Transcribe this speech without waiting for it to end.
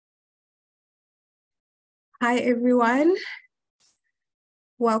Hi, everyone.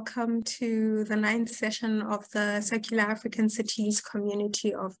 Welcome to the 9th session of the Circular African Cities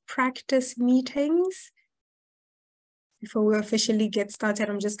Community of Practice meetings. Before we officially get started,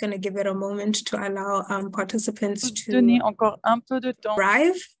 I'm just going to give it a moment to allow participants to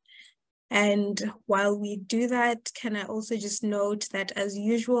arrive. And while we do that, can I also just note that, as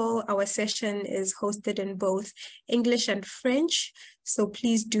usual, our session is hosted in both English and French. So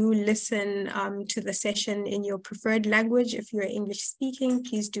please do listen to the session in your preferred language. If you're English speaking,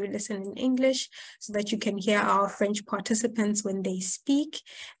 please do listen in English so that you can hear our French participants when they speak.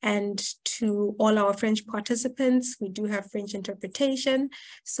 And to all our French participants, we do have French interpretation.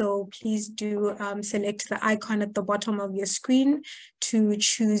 So please do select the icon at the bottom of your screen to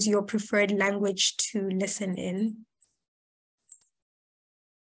choose your preferred language to listen in.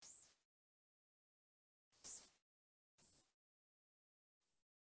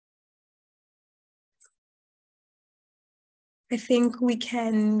 I think we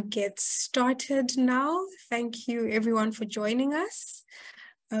can get started now. Thank you everyone for joining us.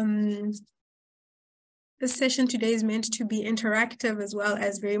 This session today is meant to be interactive as well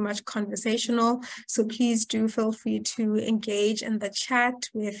as very much conversational. So please do feel free to engage in the chat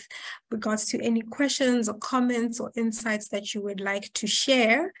with regards to any questions or comments or insights that you would like to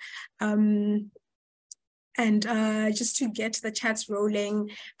share. Just to get the chats rolling,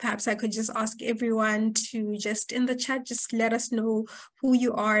 perhaps I could just ask everyone to just in the chat, just let us know who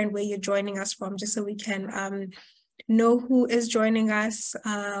you are and where you're joining us from, just so we can know who is joining us,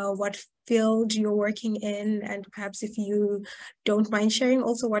 what field you're working in, and perhaps if you don't mind sharing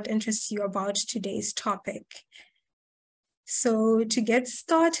also what interests you about today's topic. So to get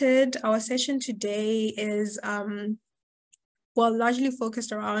started, our session today is largely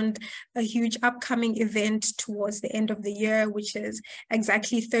focused around a huge upcoming event towards the end of the year, which is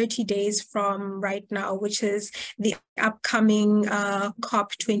exactly 30 days from right now, which is the upcoming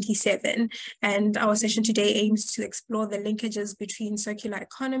COP27. And our session today aims to explore the linkages between circular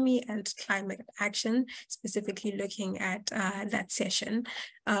economy and climate action, specifically looking at that session,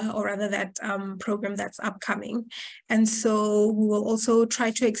 or rather that program that's upcoming. And so we will also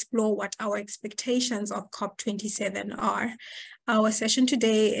try to explore what our expectations of COP27 are. Our session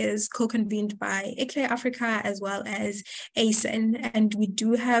today is co-convened by ICLEI Africa as well as ASEN, and we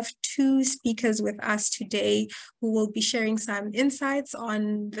do have two speakers with us today who will be sharing some insights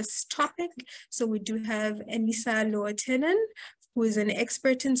on this topic. So we do have Elisa Luotinen, who is an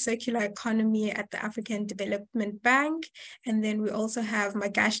expert in circular economy at the African Development Bank. And then we also have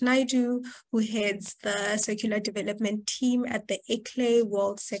Magash Naidu, who heads the circular development team at the ICLEI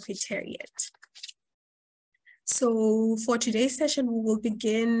World Secretariat. So for today's session, we will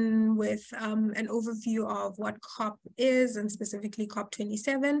begin with an overview of what COP is, and specifically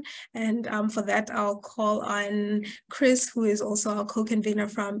COP27. And for that, I'll call on Chris, who is also our co-convener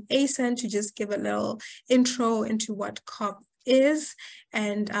from ASEN, to just give a little intro into what COP is,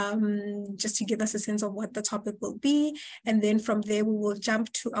 and just to give us a sense of what the topic will be. And then from there, we will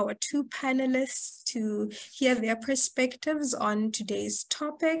jump to our two panelists to hear their perspectives on today's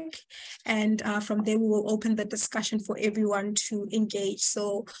topic. And from there, we will open the discussion for everyone to engage.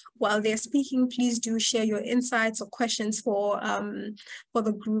 So while they're speaking, please do share your insights or questions for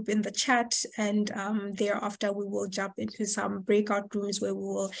the group in the chat. And thereafter, we will jump into some breakout rooms where we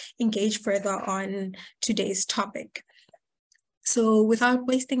will engage further on today's topic. So without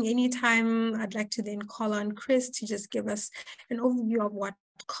wasting any time, I'd like to then call on Chris to just give us an overview of what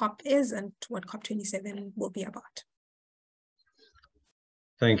COP is and what COP27 will be about.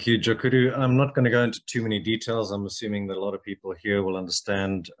 Thank you, Jokuru. I'm not going to go into too many details. I'm assuming that a lot of people here will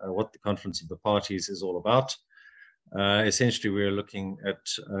understand what the Conference of the Parties is all about. Essentially, we're looking at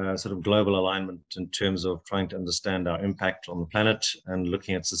sort of global alignment in terms of trying to understand our impact on the planet and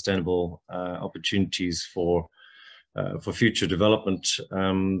looking at sustainable opportunities for future development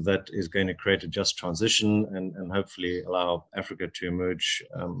that is going to create a just transition and hopefully allow Africa to emerge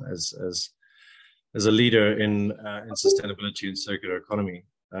as a leader in sustainability and circular economy.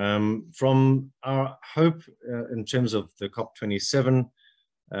 From our hope in terms of the COP27,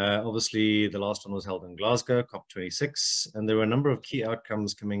 obviously the last one was held in Glasgow, COP26, and there were a number of key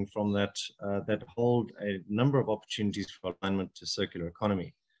outcomes coming from that that hold a number of opportunities for alignment to circular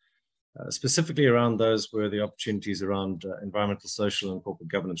economy. Specifically around those were the opportunities around environmental, social, and corporate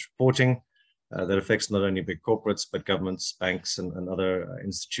governance reporting that affects not only big corporates, but governments, banks, and other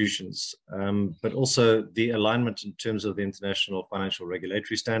institutions, but also the alignment in terms of the International Financial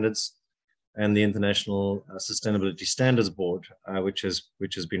Regulatory Standards and the International Sustainability Standards Board, which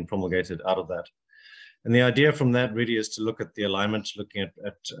has been promulgated out of that. And the idea from that really is to look at the alignment, looking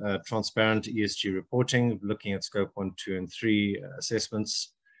at transparent ESG reporting, looking at scope 1, 2, and 3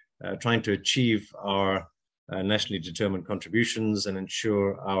 assessments, trying to achieve our nationally determined contributions and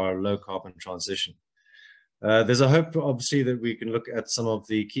ensure our low carbon transition. There's a hope, obviously, that we can look at some of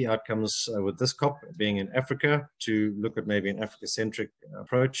the key outcomes with this COP being in Africa, to look at maybe an Africa-centric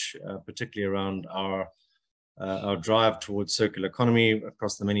approach, particularly around our drive towards circular economy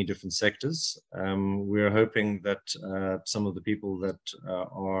across the many different sectors. We're hoping that some of the people that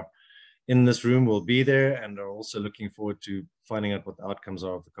are in this room will be there and are also looking forward to finding out what the outcomes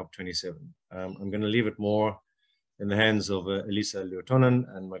are of the COP27. I'm going to leave it more in the hands of Elisa Leotonen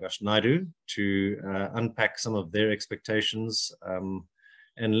and Magash Naidu to unpack some of their expectations and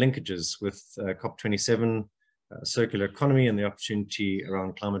linkages with COP27, circular economy, and the opportunity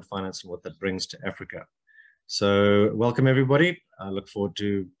around climate finance and what that brings to Africa. So welcome, everybody. I look forward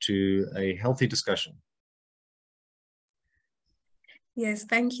to a healthy discussion. Yes,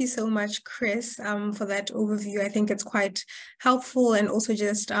 thank you so much, Chris, for that overview. I think it's quite helpful, and also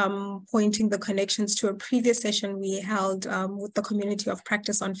just pointing the connections to a previous session we held with the community of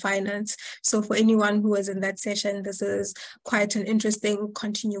practice on finance. So for anyone who was in that session, this is quite an interesting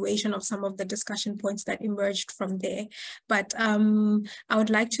continuation of some of the discussion points that emerged from there. But I would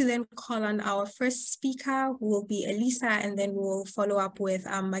like to then call on our first speaker, who will be Elisa, and then we'll follow up with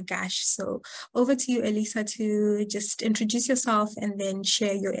Magash. So over to you, Elisa, to just introduce yourself and then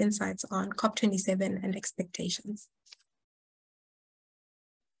share your insights on COP27 and expectations.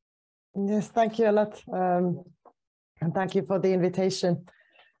 Yes, thank you a lot. And thank you for the invitation.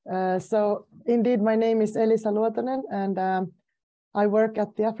 So indeed, my name is Elisa Luotonen, and I work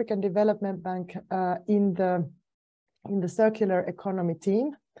at the African Development Bank in the circular economy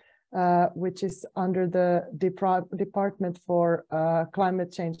team, which is under the Department for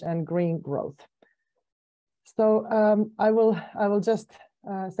Climate Change and Green Growth. So I will just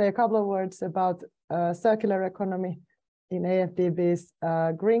say a couple of words about circular economy in AFDB's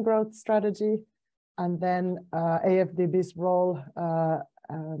green growth strategy, and then AFDB's role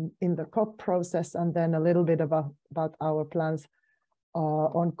in the COP process, and then a little bit about our plans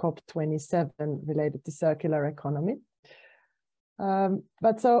on COP27 related to circular economy.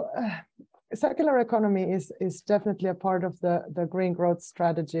 But so circular economy is definitely a part of the green growth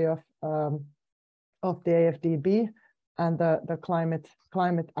strategy of the AFDB and the climate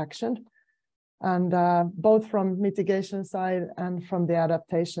action, and both from mitigation side and from the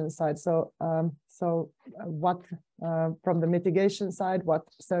adaptation side. So what from the mitigation side, what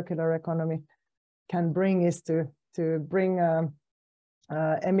circular economy can bring is to bring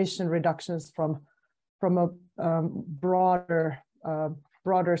emission reductions from a broader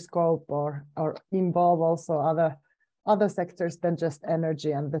scope, or involve also other sectors than just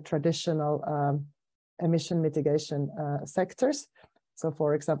energy and the traditional emission mitigation sectors. So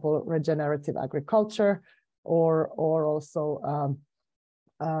for example, regenerative agriculture, or also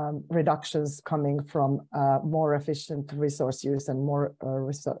reductions coming from more efficient resource use and more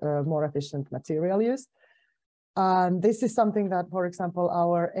efficient material use. And this is something that, for example,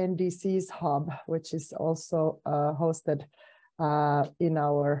 our NDCs hub, which is also hosted in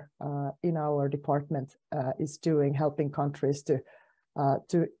our department, is doing, helping countries to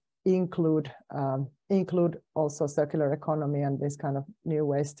include also circular economy and this kind of new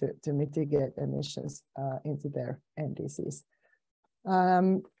ways to mitigate emissions into their NDCs.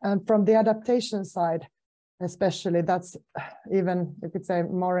 And from the adaptation side, especially, that's even, you could say,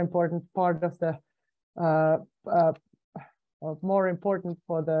 more important part of the more important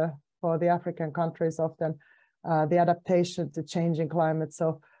for the African countries, often the adaptation to changing climate.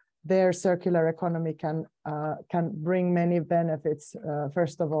 So their circular economy can bring many benefits.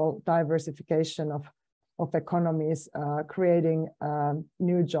 First of all, diversification of economies, creating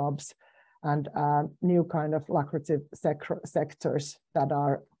new jobs and new kind of lucrative sectors that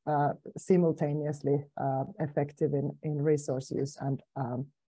are simultaneously effective in resource use and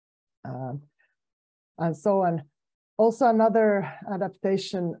so on. Also, another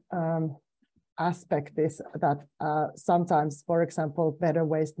adaptation aspect is that sometimes, for example, better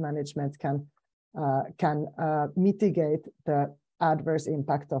waste management can mitigate the adverse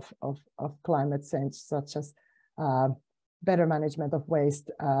impact of climate change, such as better management of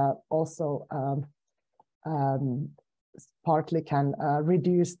waste. Also partly can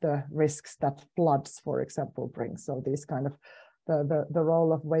reduce the risks that floods, for example, bring. So this kind of the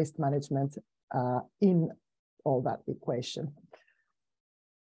role of waste management in all that equation.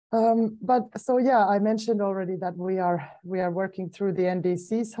 But so yeah, I mentioned already that we are working through the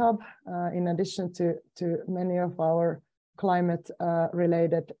NDCs hub in addition to many of our climate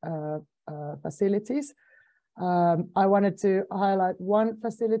related facilities. I wanted to highlight one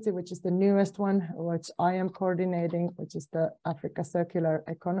facility, which is the newest one, which I am coordinating, which is the Africa Circular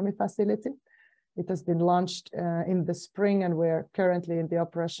Economy Facility. It has been launched in the spring, and we're currently in the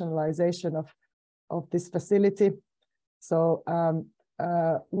operationalization of this facility. So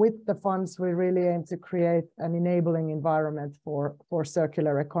with the funds, we really aim to create an enabling environment for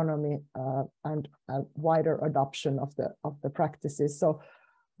circular economy and a wider adoption of the practices. So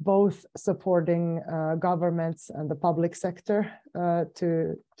both supporting governments and the public sector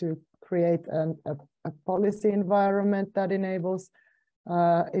to create a policy environment that enables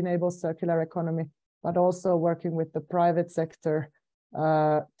circular economy, but also working with the private sector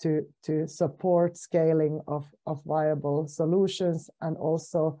to support scaling of viable solutions. And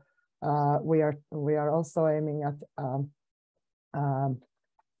also we are also aiming at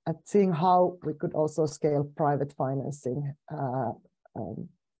seeing how we could also scale private financing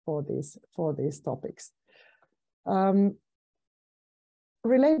for these topics.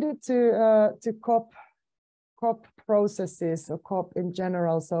 Related to COP processes or COP in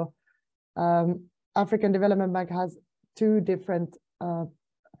general, so African Development Bank has two different,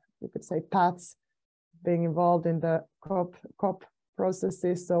 you could say, paths being involved in the COP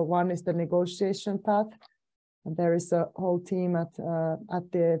processes. So one is the negotiation path, and there is a whole team at the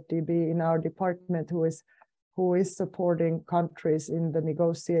FDB in our department who is supporting countries in the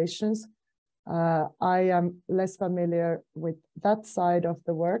negotiations. I am less familiar with that side of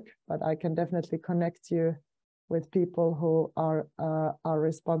the work, but I can definitely connect you with people who are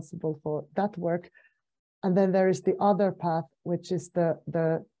responsible for that work. And then there is the other path, which is I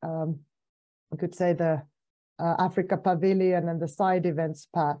could say the Africa Pavilion and the side events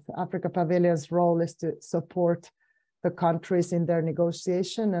path. Africa Pavilion's role is to support the countries in their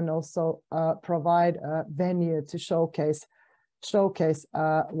negotiation and also provide a venue to showcase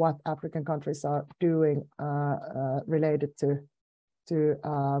what African countries are doing related to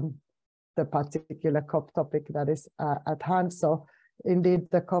the particular COP topic that is at hand. So indeed,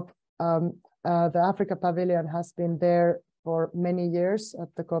 the COP, the Africa Pavilion has been there for many years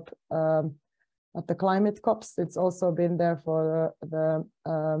at the COP, at the climate COPs. It's also been there for the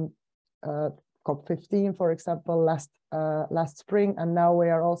COP15, for example, last spring, and now we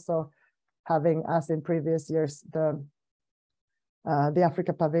are also having, as in previous years, the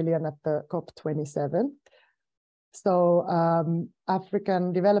Africa Pavilion at the COP27. So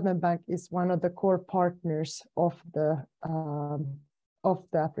African Development Bank is one of the core partners of the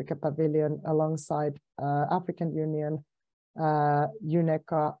Africa Pavilion, alongside African Union,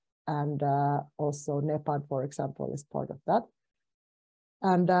 UNECA, and also NEPAD, for example, is part of that.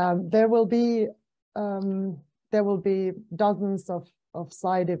 And there will be dozens of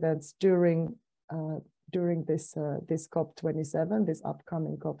side events during this COP27, this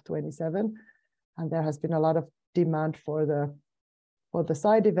upcoming COP27, and there has been a lot of demand for the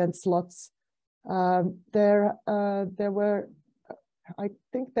side event slots. There were, I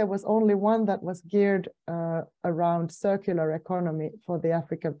think there was only one that was geared around circular economy for the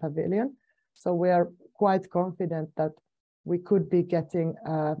African Pavilion. So we are quite confident that we could be getting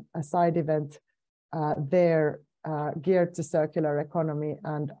a side event there geared to circular economy,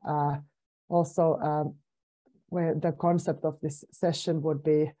 and also where the concept of this session would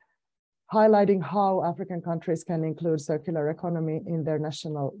be highlighting how African countries can include circular economy in their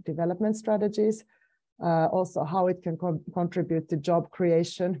national development strategies, also how it can contribute to job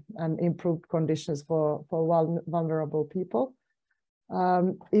creation and improved conditions for vulnerable people.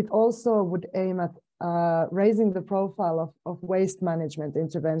 It also would aim at raising the profile of waste management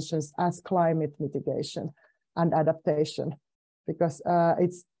interventions as climate mitigation and adaptation, because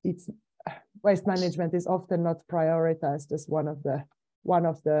waste management is often not prioritized as one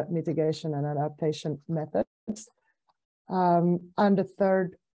of the mitigation and adaptation methods. And the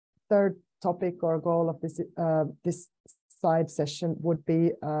third topic or goal of this side session would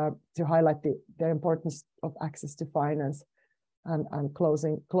be to highlight the importance of access to finance and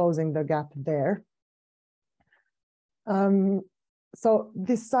closing the gap there. So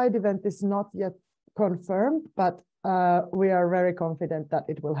this side event is not yet confirmed, but we are very confident that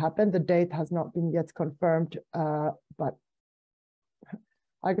it will happen. The date has not been yet confirmed, but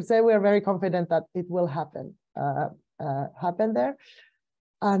I could say we are very confident that it will happen there.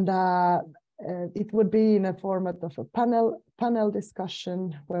 And it would be in a format of a panel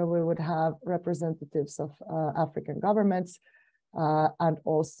discussion where we would have representatives of African governments and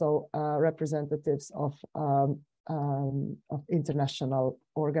also representatives of international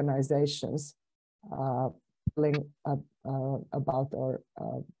organizations about or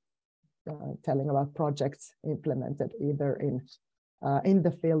telling about projects implemented either in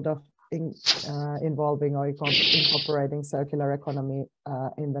the field of involving or incorporating circular economy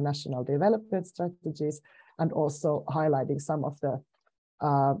in the national development strategies, and also highlighting some of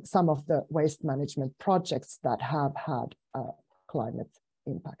the waste management projects that have had climate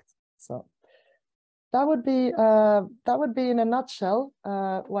impact. So that would be in a nutshell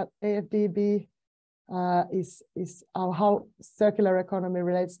what AFDB is how circular economy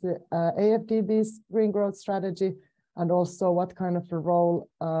relates to AFDB's green growth strategy, and also what kind of a role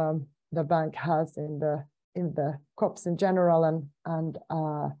the bank has in the COPs in general, and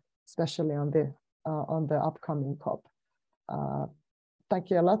especially on the upcoming COP. Thank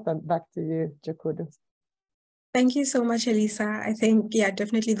you a lot, and back to you, Djukudi. Thank you so much, Elisa. I think, yeah,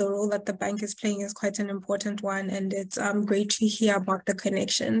 definitely the role that the bank is playing is quite an important one, and it's great to hear about the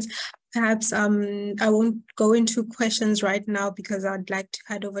connections. Perhaps I won't go into questions right now because I'd like to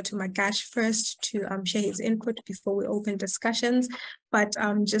hand over to Magash first to share his input before we open discussions. But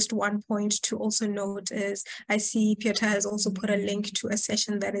just one point to also note is I see Piotr has also put a link to a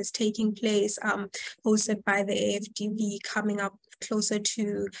session that is taking place hosted by the AFDB coming up closer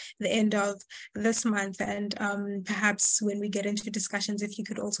to the end of this month. And perhaps when we get into discussions, if you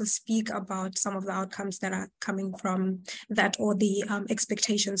could also speak about some of the outcomes that are coming from that, or the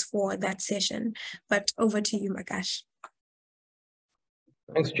expectations for that session. But over to you, Magash.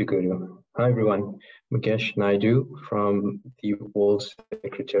 Thanks, Djukudi. Hi, everyone. Mukesh Naidu from the World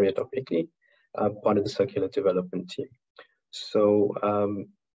Secretariat of ICLEI, part of the Circular Development team. So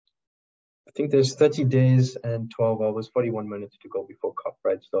I think there's 30 days and 12 hours, 41 minutes to go before COP,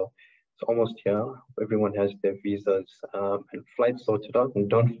 right? So it's almost here. Everyone has their visas and flights sorted out, and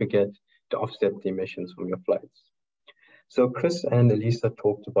don't forget to offset the emissions from your flights. So Chris and Elisa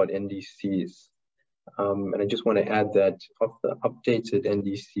talked about NDCs. And I just want to add that of the updated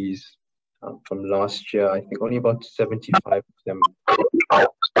NDCs from last year, I think only about 75 of them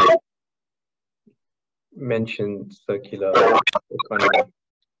mentioned circular economy.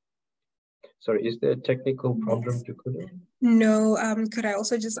 Sorry, is there a technical problem, Djukudi? No, could I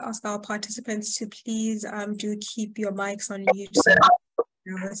also just ask our participants to please do keep your mics on mute? So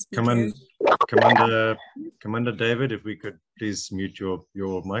Commander David, if we could please mute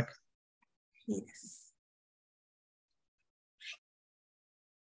your mic. Yes.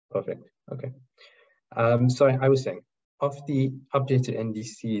 Perfect. Okay. Sorry, I was saying, of the updated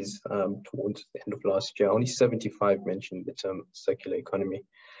NDCs towards the end of last year, only 75 mentioned the term circular economy.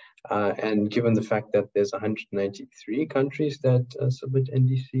 And given the fact that there's 193 countries that submit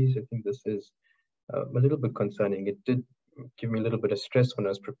NDCs, I think this is a little bit concerning. It did give me a little bit of stress when I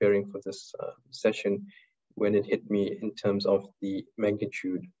was preparing for this session, when it hit me in terms of the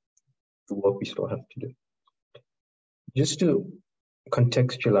magnitude the work we still have to do. Just to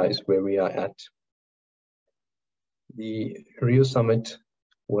contextualize where we are at, the Rio Summit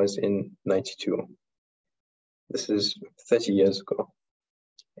was in '92. This is 30 years ago.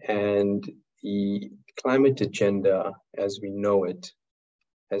 And the climate agenda, as we know it,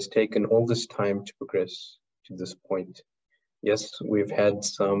 has taken all this time to progress to this point. Yes, we've had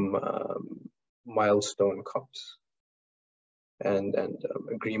some milestone COPs and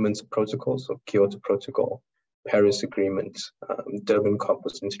agreements, protocols, so Kyoto Protocol, Paris Agreement. Durban COP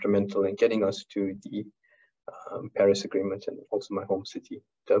was instrumental in getting us to the Paris Agreement, and also my home city,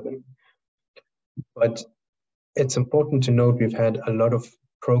 Durban. But it's important to note we've had a lot of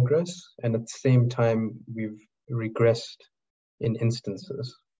progress, and at the same time, we've regressed in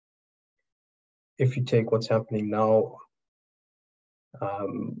instances. If you take what's happening now,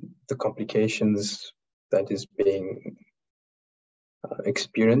 the complications that is being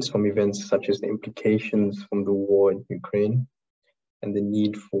experienced from events such as the implications from the war in Ukraine and the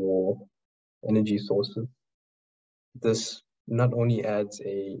need for energy sources, this not only adds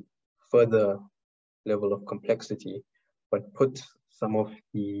a further level of complexity, but puts some of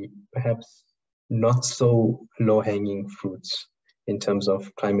the perhaps not so low-hanging fruits in terms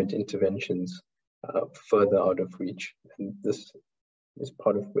of climate interventions further out of reach. And this is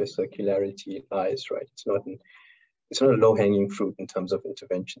part of where circularity lies, right? It's not a low-hanging fruit in terms of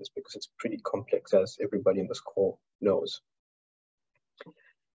interventions, because it's pretty complex, as everybody in this call knows.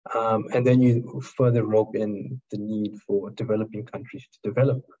 And then you further rope in the need for developing countries to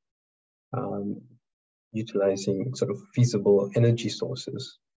develop, utilizing sort of feasible energy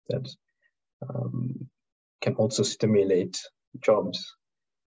sources that can also stimulate jobs.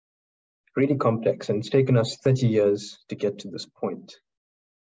 Really complex, and it's taken us 30 years to get to this point.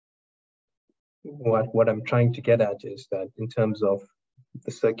 What I'm trying to get at is that in terms of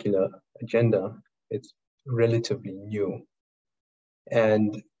the circular agenda, it's relatively new.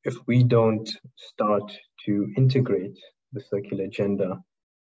 And if we don't start to integrate the circular agenda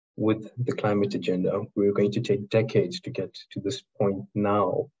with the climate agenda. We're going to take decades to get to this point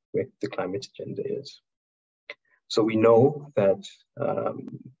now where the climate agenda is. So we know that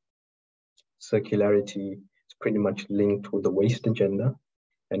circularity is pretty much linked with the waste agenda,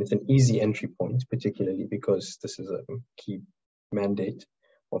 and it's an easy entry point, particularly because this is a key mandate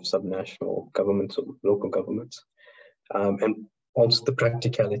of subnational governments or local governments. And also the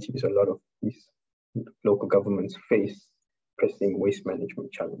practicalities a lot of these local governments face pressing waste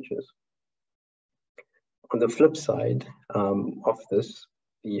management challenges. On the flip side of this,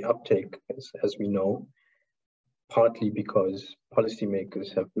 the uptake, as we know, partly because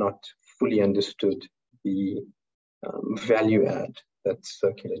policymakers have not fully understood the value add that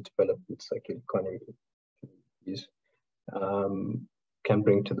circular development, circular economy is, can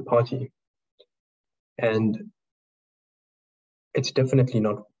bring to the party. And it's definitely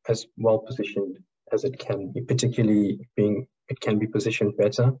not as well positioned as it can be, particularly it can be positioned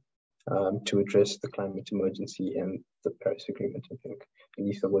better to address the climate emergency and the Paris Agreement. I think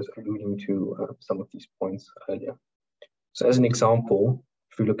Elisa was alluding to some of these points earlier. So as an example,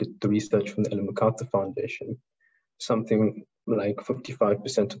 if we look at the research from the Ellen MacArthur Foundation, something like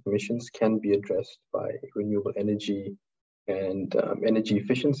 55% of emissions can be addressed by renewable energy and energy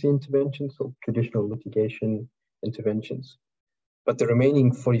efficiency interventions, or traditional mitigation interventions. But the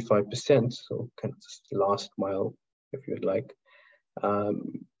remaining 45%, so kind of the last mile, if you'd like,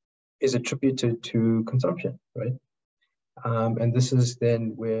 is attributed to consumption, right? And this is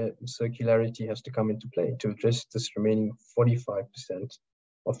then where circularity has to come into play to address this remaining 45%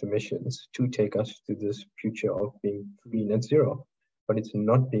 of emissions to take us to this future of being free net zero. But it's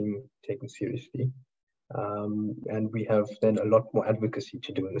not being taken seriously. And we have then a lot more advocacy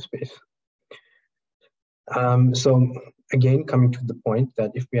to do in the space. So again, coming to the point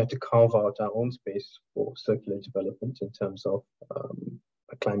that if we had to carve out our own space for circular development in terms of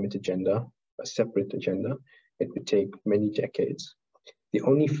a climate agenda, a separate agenda, it would take many decades. The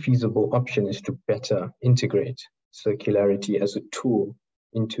only feasible option is to better integrate circularity as a tool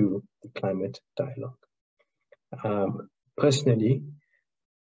into the climate dialogue. Personally,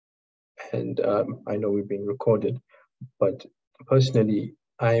 and I know we're being recorded, but personally,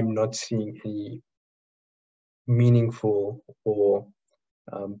 I am not seeing any meaningful or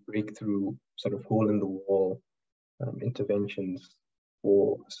breakthrough sort of hole in the wall interventions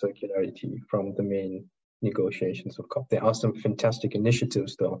for circularity from the main negotiations of COP. There are some fantastic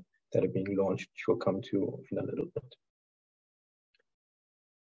initiatives though that are being launched, which we'll come to in a little bit.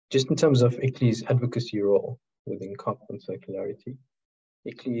 Just in terms of ICLEI's advocacy role within COP on circularity,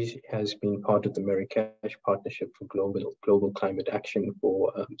 ICLEI has been part of the Marrakesh Partnership for Global Climate Action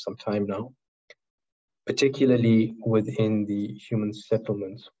for some time now, particularly within the human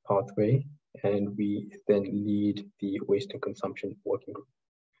settlements pathway, and we then lead the waste and consumption working group.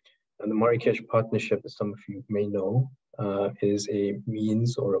 And the Marrakesh Partnership, as some of you may know, is a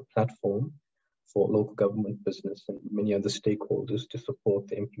means or a platform for local government, business, and many other stakeholders to support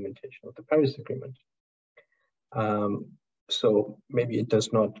the implementation of the Paris Agreement. So maybe it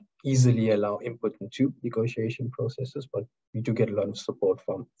does not easily allow input into negotiation processes, but we do get a lot of support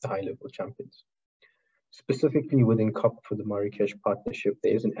from the high-level champions. Specifically within COP for the Marrakesh Partnership,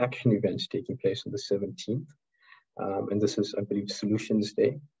 there is an action event taking place on the 17th. And this is, I believe, Solutions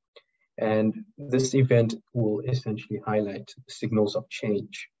Day. And this event will essentially highlight signals of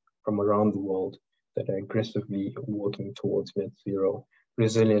change from around the world that are aggressively working towards net zero,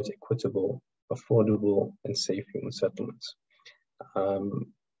 resilient, equitable, affordable, and safe human settlements.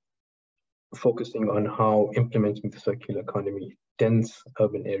 Focusing on how implementing the circular economy, dense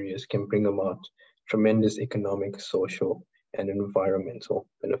urban areas can bring about tremendous economic, social, and environmental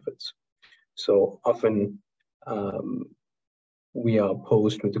benefits. So often we are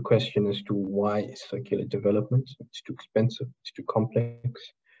posed with the question as to why circular development? It's too expensive, it's too complex.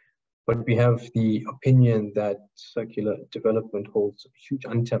 But we have the opinion that circular development holds huge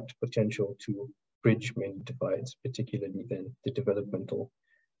untapped potential to bridge many divides, particularly then the developmental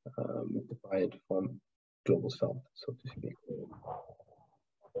divide from global south, so to speak.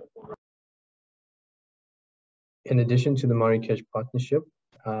 In addition to the Marrakesh Partnership,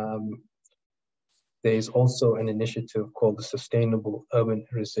 there is also an initiative called the Sustainable Urban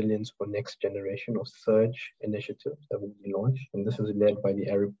Resilience for Next Generation, or SURGE initiative, that will be launched. And this is led by the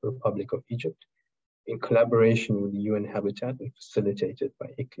Arab Republic of Egypt in collaboration with the UN Habitat and facilitated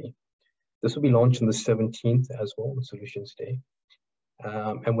by ICLEI. This will be launched on the 17th as well, on Solutions Day.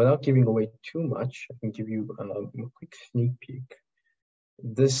 And without giving away too much, I can give you a quick sneak peek.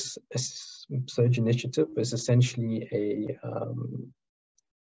 This SURGE initiative is essentially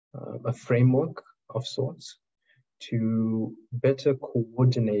a framework of sorts to better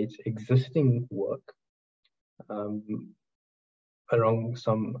coordinate existing work around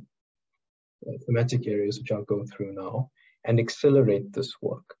some thematic areas which I'll go through now, and accelerate this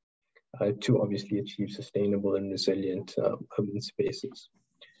work to obviously achieve sustainable and resilient urban spaces.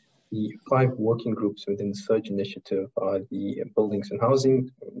 The 5 working groups within the SURGE initiative are the Buildings and Housing,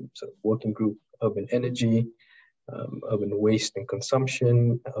 so Working Group Urban Energy, Urban Waste and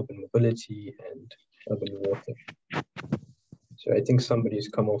Consumption, Urban Mobility, and Urban Water. So I think somebody's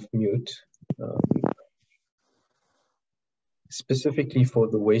come off mute. Specifically for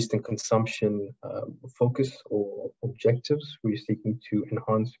the waste and consumption focus or objectives, we're seeking to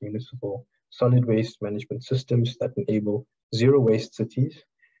enhance municipal solid waste management systems that enable zero waste cities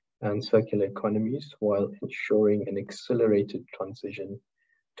and circular economies while ensuring an accelerated transition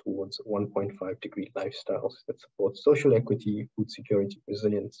towards 1.5-degree lifestyles that support social equity, food security,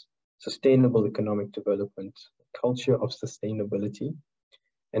 resilience, sustainable economic development, culture of sustainability,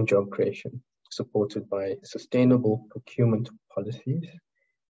 and job creation, supported by sustainable procurement policies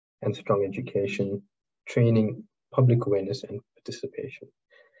and strong education, training, public awareness, and participation.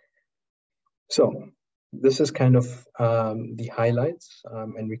 So this is kind of the highlights,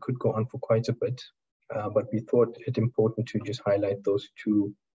 and we could go on for quite a bit, but we thought it important to just highlight those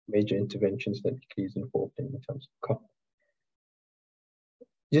 2 major interventions that ICLEI is involved in terms of COP.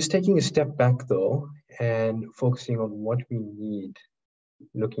 Just taking a step back though, and focusing on what we need,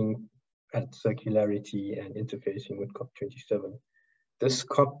 looking at circularity and interfacing with COP27. This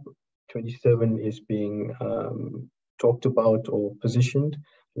COP27 is being talked about or positioned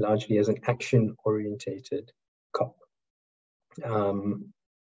largely as an action-orientated COP.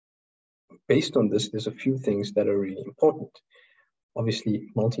 Based on this, there's a few things that are really important. Obviously,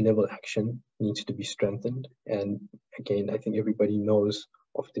 multi-level action needs to be strengthened. And again, I think everybody knows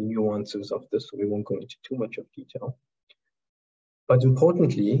of the nuances of this, so we won't go into too much of detail. But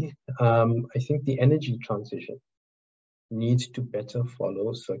importantly, I think the energy transition needs to better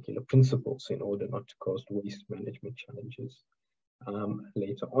follow circular principles in order not to cause waste management challenges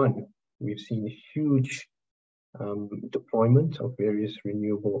later on. We've seen a huge deployment of various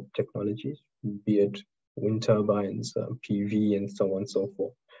renewable technologies, be it wind turbines, PV, and so on and so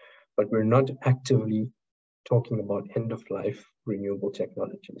forth. But we're not actively talking about end-of-life renewable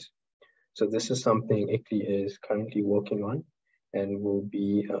technologies. So this is something ICLEI is currently working on and will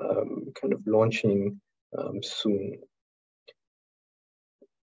be kind of launching soon.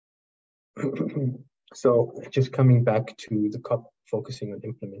 So just coming back to the COP focusing on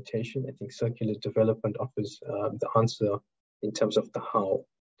implementation, I think circular development offers the answer in terms of the how.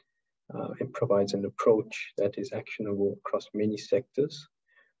 It provides an approach that is actionable across many sectors.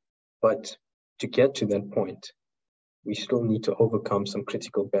 But to get to that point, we still need to overcome some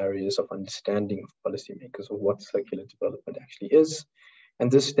critical barriers of understanding of policymakers of what circular development actually is. And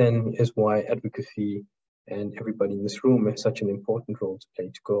this then is why advocacy and everybody in this room has such an important role to play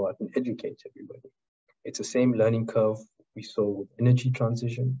to go out and educate everybody. It's the same learning curve we saw with energy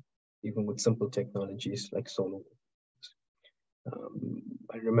transition, even with simple technologies like solar.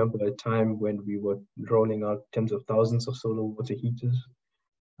 I remember a time when we were rolling out tens of thousands of solar water heaters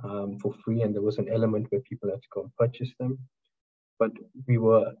for free, and there was an element where people had to go and purchase them. But we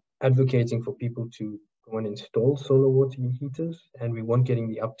were advocating for people to go and install solar water heaters, and we weren't getting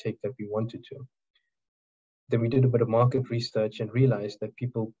the uptake that we wanted to. Then we did a bit of market research and realized that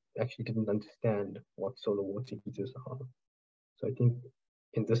people actually didn't understand what solar water heaters are. So I think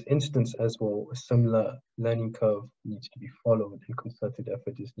in this instance as well, a similar learning curve needs to be followed, and concerted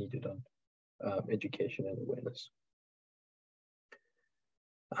effort is needed on education and awareness.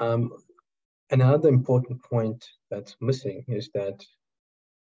 Another important point that's missing is that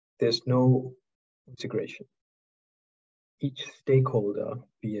there's no integration. Each stakeholder,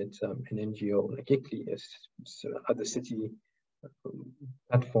 be it an NGO like ICLEI, other city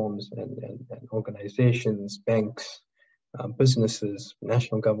platforms and organizations, banks, businesses,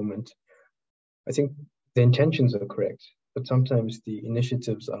 national government, I think the intentions are correct, but sometimes the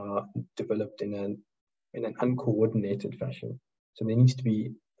initiatives are developed in an uncoordinated fashion. So there needs to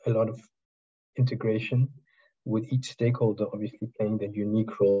be a lot of integration, with each stakeholder obviously playing their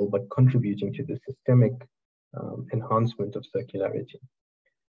unique role, but contributing to the systemic enhancement of circularity.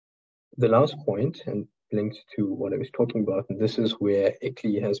 The last point, and linked to what I was talking about, and this is where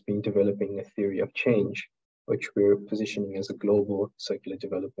ICLEI has been developing a theory of change, which we're positioning as a global circular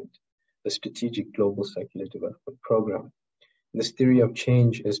development, a strategic global circular development program. This theory of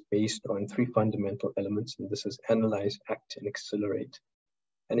change is based on 3 fundamental elements, and this is analyze, act, and accelerate.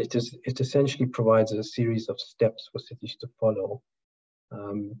 And it essentially provides a series of steps for cities to follow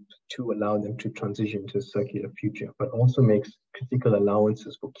to allow them to transition to a circular future, but also makes critical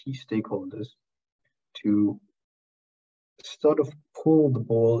allowances for key stakeholders to sort of pull the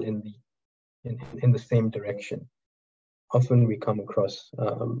ball in the same direction. Often we come across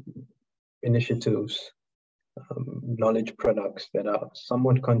initiatives, knowledge products that are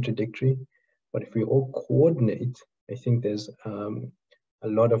somewhat contradictory, but if we all coordinate, I think there's a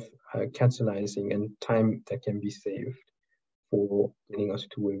lot of catalyzing and time that can be saved for getting us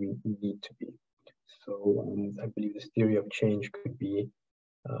to where we need to be. So I believe this theory of change could be,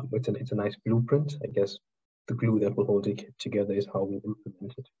 it's a nice blueprint. I guess the glue that will hold it together is how we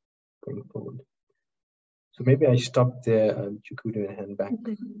implement it going forward. So maybe I stop there, Chukwudi, and hand back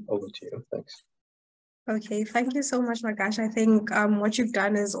over to you. Thanks. Okay, thank you so much, Magash. I think what you've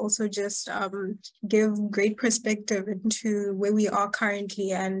done is also just give great perspective into where we are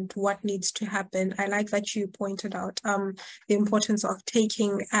currently and what needs to happen. I like that you pointed out the importance of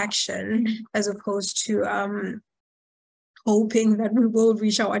taking action as opposed to hoping that we will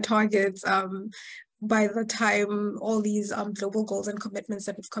reach our targets by the time all these global goals and commitments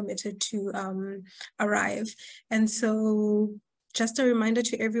that we've committed to arrive. And so just a reminder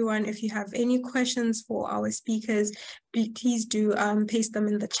to everyone, if you have any questions for our speakers, please do paste them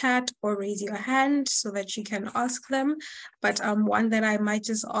in the chat or raise your hand so that you can ask them. But one that I might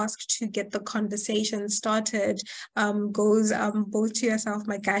just ask to get the conversation started goes both to yourself,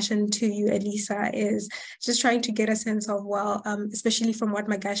 Magash, and to you, Elisa, is just trying to get a sense of, well, especially from what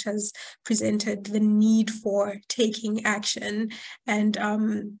Magash has presented, the need for taking action and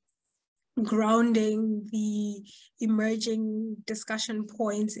grounding the emerging discussion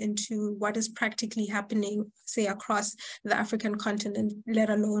points into what is practically happening, say, across the African continent, let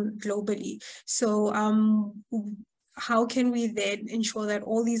alone globally. So how can we then ensure that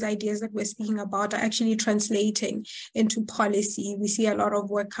all these ideas that we're speaking about are actually translating into policy? We see a lot of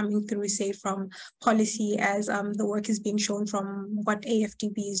work coming through, say, from policy as the work is being shown from what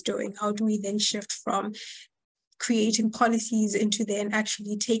AFDB is doing. How do we then shift from creating policies into then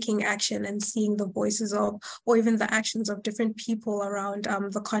actually taking action and seeing the voices of, or even the actions of different people around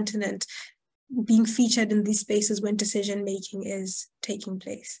the continent being featured in these spaces when decision-making is taking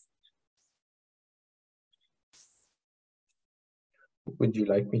place? Would you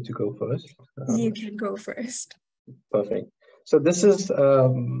like me to go first? You can go first. Perfect. So this is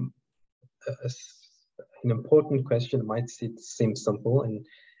an important question. It might seem simple, and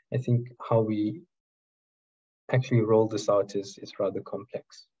I think how we actually roll this out is rather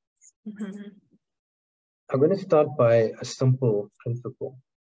complex. Mm-hmm. I'm going to start by a simple principle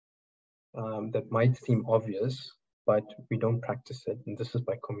that might seem obvious, but we don't practice it, and this is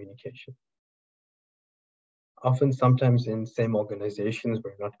by communication. Often, sometimes in same organizations,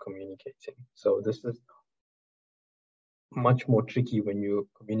 we're not communicating. So this is much more tricky when you're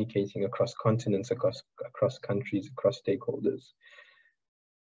communicating across continents, across countries, across stakeholders.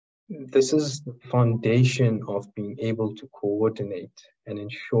 This is the foundation of being able to coordinate and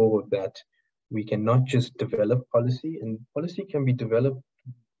ensure that we can not just develop policy, and policy can be developed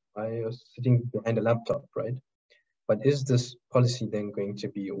by sitting behind a laptop, right? But is this policy then going to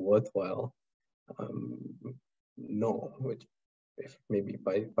be worthwhile? No, if maybe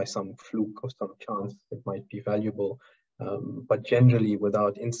by some fluke or some chance, it might be valuable. But generally,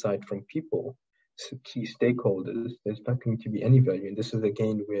 without insight from people, key stakeholders, there's not going to be any value. And this is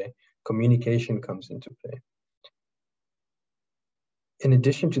again where communication comes into play. In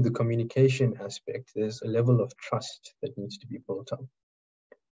addition to the communication aspect, there's a level of trust that needs to be built up.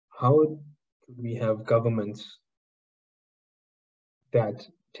 How do we have governments that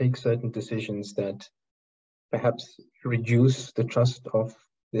take certain decisions that perhaps reduce the trust of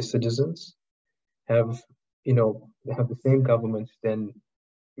their citizens, have the same governments then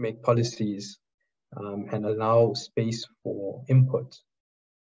make policies and allow space for input?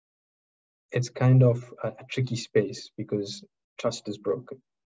 It's kind of a tricky space because trust is broken.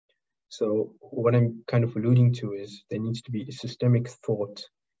 So what I'm kind of alluding to is there needs to be systemic thought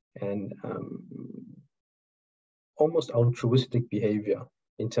and almost altruistic behavior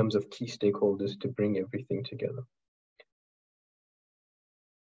in terms of key stakeholders to bring everything together.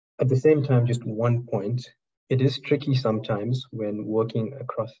 At the same time, just one point, it is tricky sometimes when working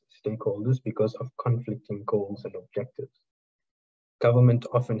across stakeholders because of conflicting goals and objectives. Government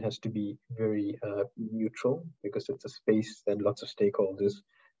often has to be very neutral because it's a space that lots of stakeholders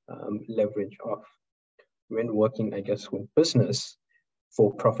leverage off. When working, I guess, with business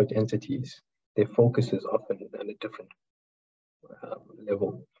for-profit entities, their focus is often at a different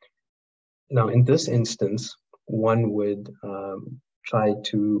level. Now, in this instance, one would try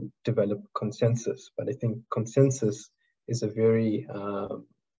to develop consensus, but I think consensus is a very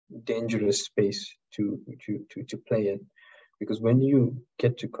dangerous space to play in, because when you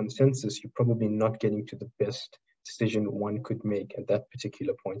get to consensus, you're probably not getting to the best decision one could make at that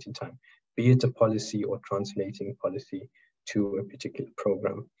particular point in time, be it a policy or translating policy to a particular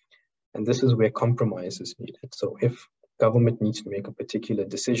program. And this is where compromise is needed. So if government needs to make a particular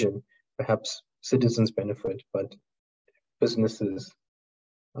decision, perhaps citizens benefit, but businesses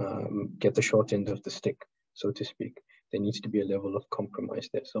get the short end of the stick, so to speak. There needs to be a level of compromise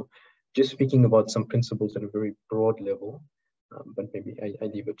there. So just speaking about some principles at a very broad level, but maybe I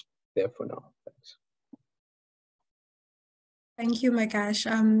leave it there for now. Thanks. Thank you, Magash.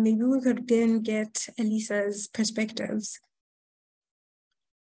 Maybe we could then get Elisa's perspectives.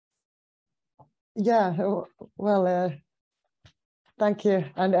 Yeah, well, thank you.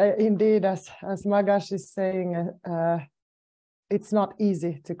 And indeed, as Magash is saying, it's not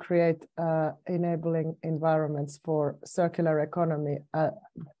easy to create enabling environments for circular economy.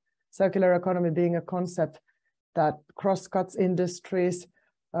 Circular economy being a concept that cross-cuts industries,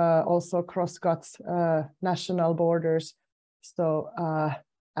 also cross-cuts national borders. So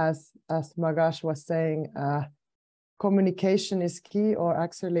as Magash was saying, communication is key, or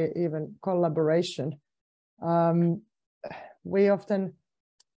actually even collaboration. We often,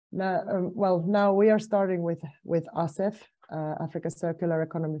 now we are starting with ACEF, Africa Circular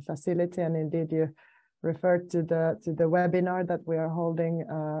Economy Facility, and indeed you referred to the webinar that we are holding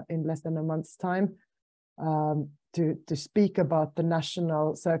in less than a month's time to speak about the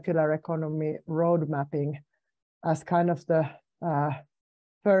national circular economy road mapping as kind of the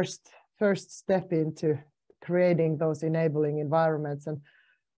first step into creating those enabling environments. And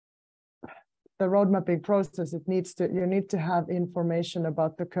the road mapping process, you need to have information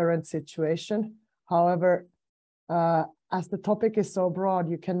about the current situation. However, as the topic is so broad,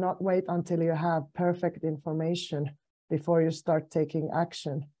 you cannot wait until you have perfect information before you start taking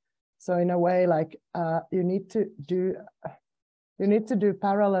action. So in a way, like you need to do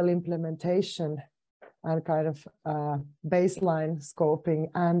parallel implementation and kind of baseline scoping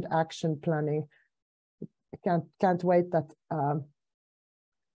and action planning. Can't wait that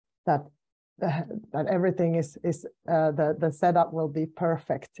that everything is the setup will be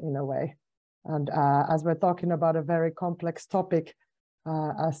perfect in a way. And as we're talking about a very complex topic,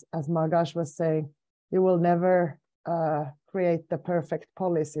 as Magash was saying, you will never create the perfect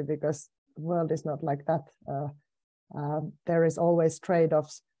policy, because the world is not like that. There is always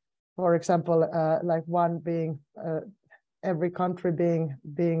trade-offs. For example, like one being every country being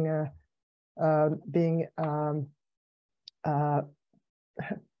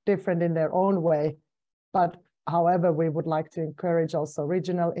different in their own way. But however, we would like to encourage also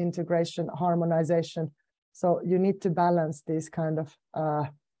regional integration, harmonization. So you need to balance these kind of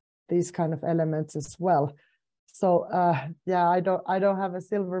elements as well. So yeah, I don't have a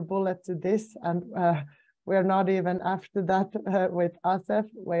silver bullet to this, and we're not even after that with ACEF.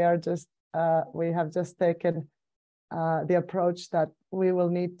 We have just taken the approach that we will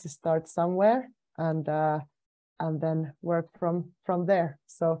need to start somewhere and then work from there.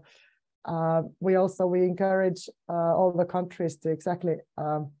 So we encourage all the countries to exactly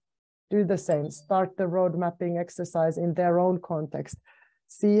do the same. Start the road mapping exercise in their own context.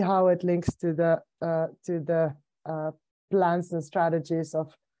 See how it links to the plans and strategies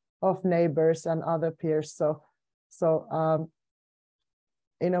of neighbors and other peers. So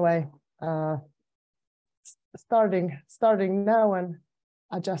in a way, starting now and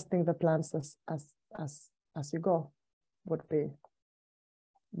adjusting the plans as you go would be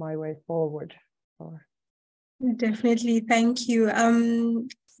my way forward. Definitely, thank you.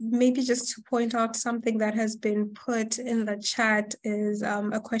 Maybe just to point out something that has been put in the chat is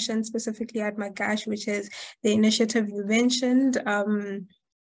a question specifically at Magash, which is the initiative you mentioned,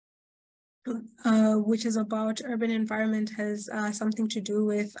 which is about urban environment, has something to do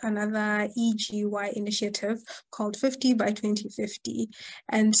with another EGY initiative called 50 by 2050.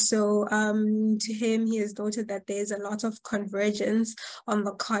 And so to him, he has noted that there's a lot of convergence on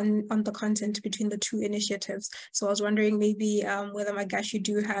the content between the two initiatives. So I was wondering maybe whether Magash, you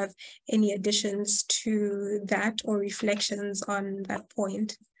do have any additions to that or reflections on that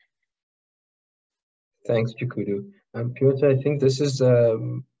point. Thanks, Chikudu. Piotr, I think this is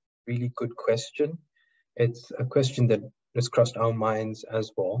really good question. It's a question that has crossed our minds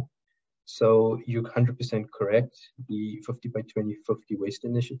as well. So you're 100% correct. The 50 by 2050 waste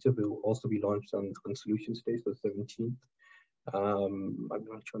initiative will also be launched on Solutions Day, so 17th. I'm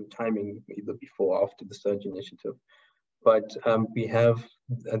not sure on timing, either before or after the Surge initiative. But we have,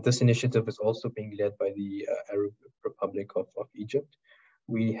 this initiative is also being led by the Arab Republic of Egypt.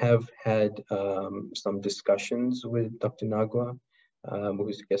 We have had some discussions with Dr. Nagwa,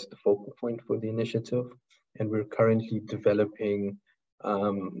 who's, I guess, the focal point for the initiative, and we're currently developing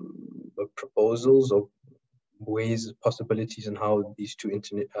proposals or ways, possibilities, and how these two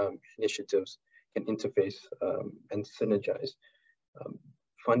initiatives can interface and synergize.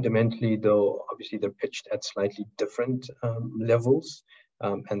 Fundamentally, though, obviously they're pitched at slightly different levels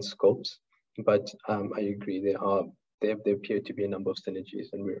and scopes, but I agree there appear to be a number of synergies,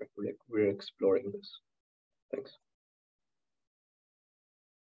 and we're exploring this. Thanks.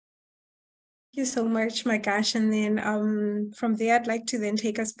 Thank you so much, Magash. And then from there, I'd like to then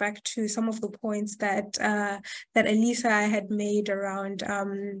take us back to some of the points that that Elisa had made around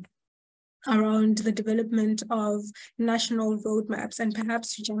the development of national roadmaps, and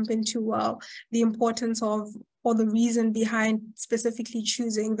perhaps to jump into the importance of, or the reason behind specifically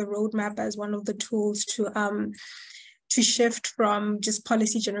choosing the roadmap as one of the tools to shift from just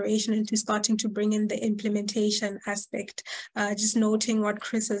policy generation into starting to bring in the implementation aspect. Just noting what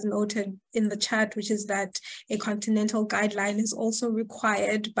Chris has noted in the chat, which is that a continental guideline is also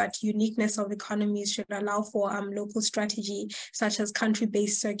required, but uniqueness of economies should allow for local strategy, such as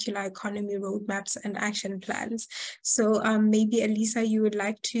country-based circular economy roadmaps and action plans. So maybe Elisa, you would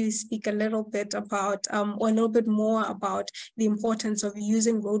like to speak a little bit about, or a little bit more about the importance of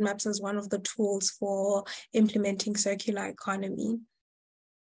using roadmaps as one of the tools for implementing circular economy.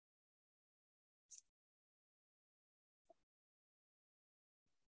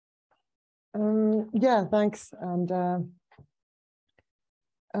 Yeah, thanks. And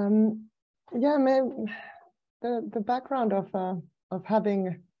yeah, the background of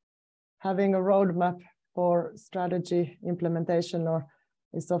having a roadmap for strategy implementation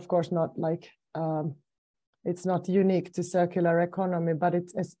is of course not like it's not unique to circular economy, but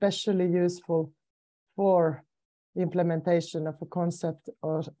it's especially useful for implementation of a concept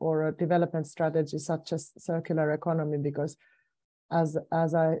or a development strategy such as circular economy, because as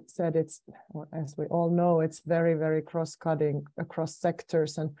I said, it's, or as we all know, it's very, very cross-cutting across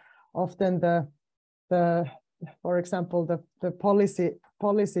sectors, and often for example, the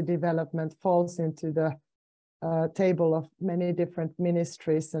policy development falls into the table of many different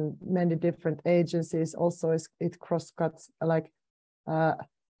ministries and many different agencies. Also, it cross-cuts like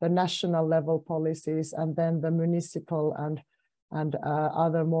the national level policies, and then the municipal and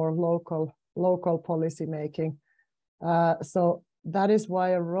other more local policy making. So that is why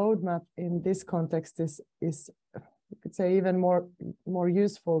a roadmap in this context is you could say even more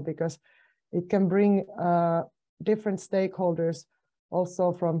useful, because it can bring different stakeholders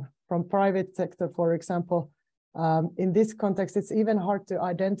also from private sector, for example. In this context, it's even hard to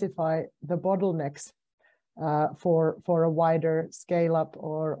identify the bottlenecks for a wider scale up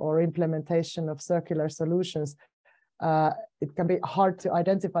or implementation of circular solutions. It can be hard to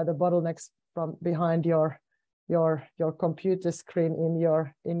identify the bottlenecks from behind your computer screen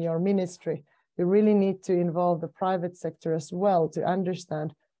in your ministry. You really need to involve the private sector as well to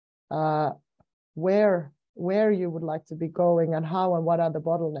understand where you would like to be going and how and what are the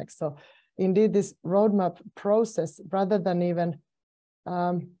bottlenecks. So indeed, this roadmap process, rather than even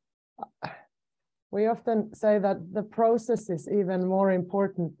we often say that the process is even more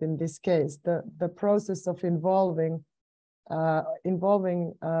important in this case, the process of involving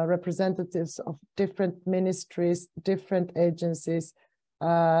representatives of different ministries, different agencies,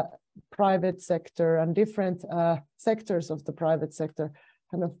 private sector, and different sectors of the private sector,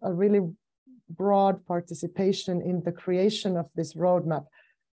 kind of a really broad participation in the creation of this roadmap,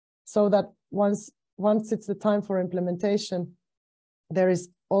 so that once it's the time for implementation, there is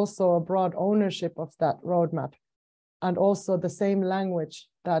also a broad ownership of that roadmap, and also the same language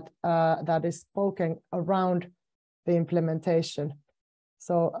that is spoken around the implementation.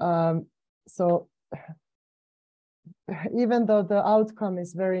 So even though the outcome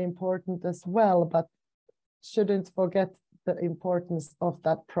is very important as well, but shouldn't forget the importance of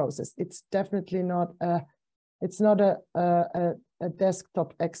that process. It's definitely not a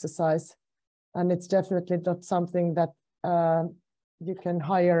desktop exercise, and it's definitely not something that you can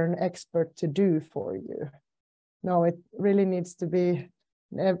hire an expert to do for you. No, it really needs to be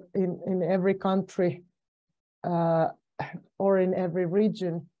in every country or in every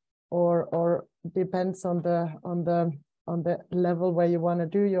region, or depends on the level where you want to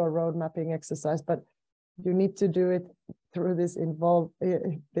do your road mapping exercise. But you need to do it through this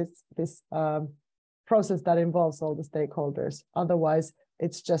process that involves all the stakeholders. Otherwise,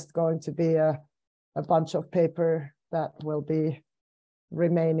 it's just going to be a bunch of paper that will be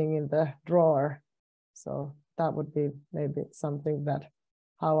remaining in the drawer. So that would be maybe something that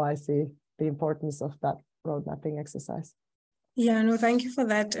how I see the importance of that road mapping exercise. Yeah, no, thank you for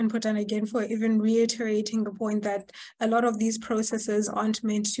that input, and again for even reiterating the point that a lot of these processes aren't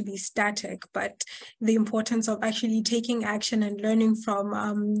meant to be static, but the importance of actually taking action and learning from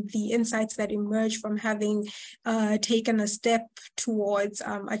the insights that emerge from having taken a step towards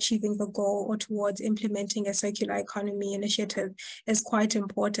achieving the goal or towards implementing a circular economy initiative is quite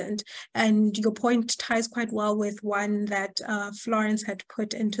important. And your point ties quite well with one that Florence had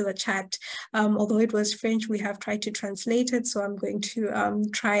put into the chat. Although it was French, we have tried to translate it, so I'm going to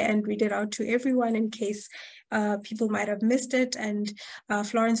try and read it out to everyone in case people might have missed it. And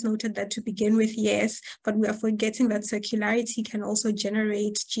Florence noted that to begin with, yes, but we are forgetting that circularity can also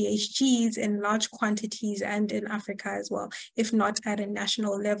generate GHGs in large quantities and in Africa as well, if not at a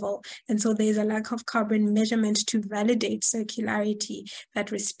national level. And so there's a lack of carbon measurement to validate circularity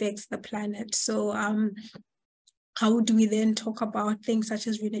that respects the planet. So how do we then talk about things such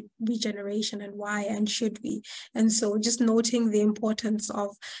as regeneration, and why, and should we? And so just noting the importance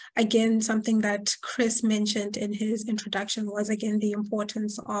of, again, something that Chris mentioned in his introduction was, again, the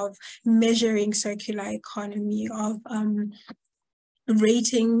importance of measuring circular economy, of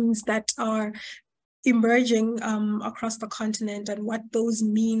ratings that are emerging across the continent, and what those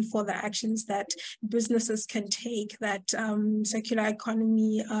mean for the actions that businesses can take, that circular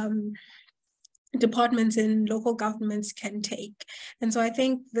economy departments in local governments can take. And so I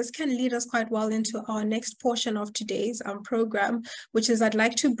think this can lead us quite well into our next portion of today's program, which is I'd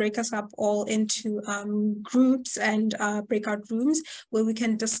like to break us up all into groups and breakout rooms where we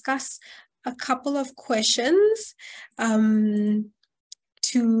can discuss a couple of questions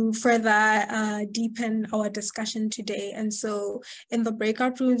to further deepen our discussion today. And so in the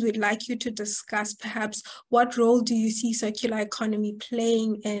breakout rooms, we'd like you to discuss perhaps what role do you see circular economy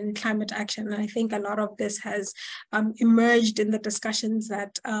playing in climate action? And I think a lot of this has emerged in the discussions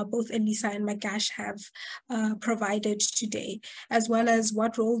that both Elisa and Magash have provided today, as well as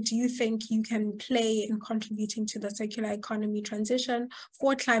what role do you think you can play in contributing to the circular economy transition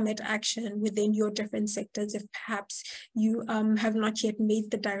for climate action within your different sectors, if perhaps you have not yet made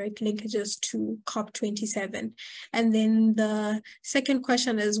the direct linkages to COP27. And then the second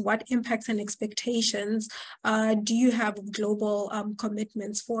question is, what impacts and expectations do you have of global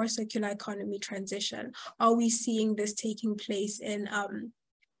commitments for circular economy transition? Are we seeing this taking place in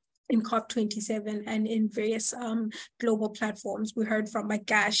COP27 and in various global platforms? We heard from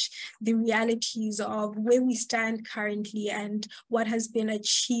Magash the realities of where we stand currently and what has been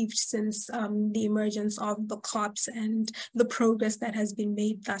achieved since the emergence of the COPs and the progress that has been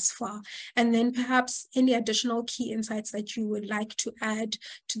made thus far. And then perhaps any additional key insights that you would like to add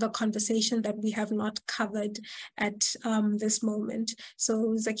to the conversation that we have not covered at this moment.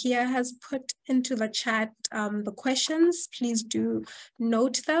 So Zakia has put into the chat the questions. Please do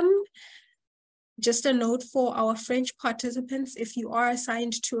note them. Just a note for our French participants, if you are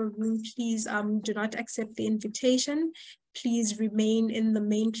assigned to a room, please do not accept the invitation. Please remain in the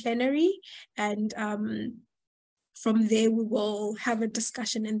main plenary, and from there we will have a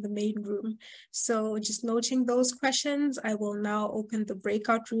discussion in the main room. So just noting those questions, I will now open the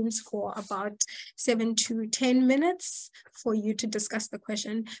breakout rooms for about 7 to 10 minutes for you to discuss the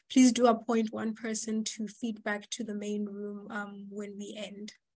question. Please do appoint one person to feedback to the main room when we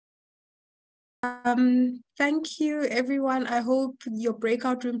end. Thank you, everyone. I hope your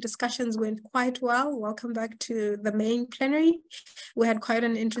breakout room discussions went quite well. Welcome back to the main plenary. We had quite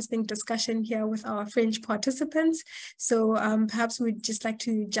an interesting discussion here with our French participants. So perhaps we'd just like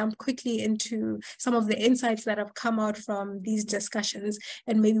to jump quickly into some of the insights that have come out from these discussions.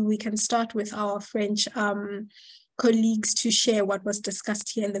 And maybe we can start with our French colleagues to share what was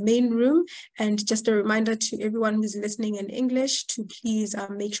discussed here in the main room. And just a reminder to everyone who's listening in English to please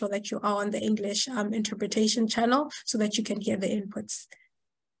make sure that you are on the English interpretation channel so that you can hear the inputs.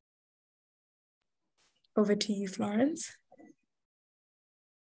 Over to you, Florence.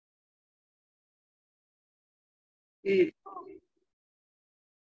 Oui,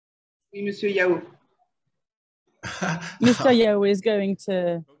 Monsieur Yao. Mr. Yao is going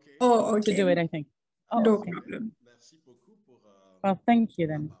to, to do it, I think. Oh, no problem. Well, thank you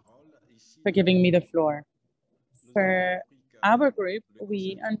then for giving me the floor. For our group,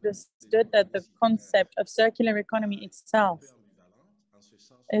 we understood that the concept of circular economy itself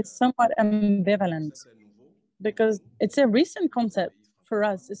is somewhat ambivalent because it's a recent concept for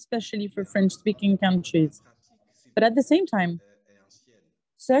us, especially for French-speaking countries. But at the same time,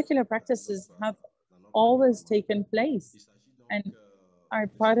 circular practices have always taken place and are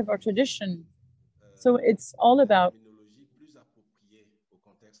part of our tradition. So it's all about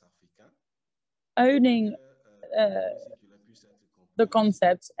owning the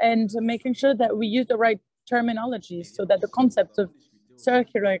concepts and making sure that we use the right terminology so that the concept of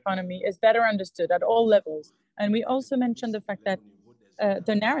circular economy is better understood at all levels. And we also mentioned the fact that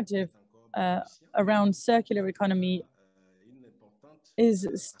the narrative around circular economy is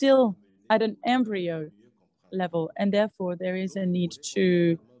still at an embryo level, and therefore there is a need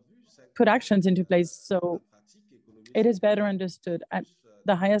to put actions into place so it is better understood at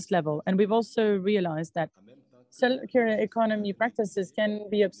the highest level. And we've also realized that circular economy practices can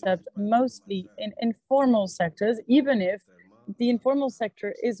be observed mostly in informal sectors, even if the informal sector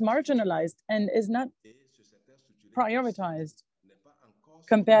is marginalized and is not prioritized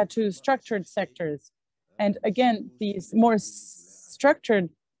compared to structured sectors. And again, these more structured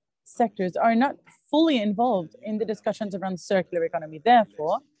sectors are not fully involved in the discussions around circular economy.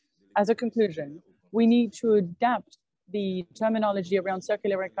 Therefore, as a conclusion, we need to adapt the terminology around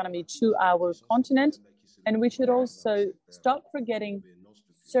circular economy to our continent, and we should also stop forgetting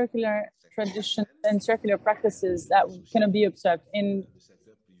circular traditions and circular practices that can be observed in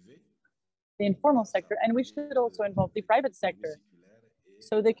the informal sector, and we should also involve the private sector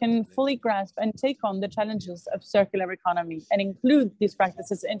so they can fully grasp and take on the challenges of circular economy and include these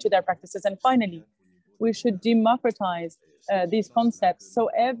practices into their practices. And finally, we should democratize these concepts so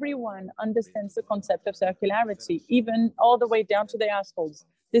everyone understands the concept of circularity, even all the way down to the households.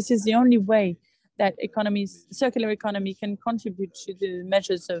 This is the only way that circular economy can contribute to the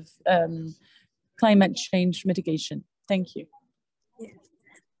measures of climate change mitigation. Thank you.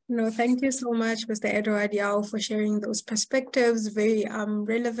 No, thank you so much, Mr. Edouard Yao, for sharing those perspectives, very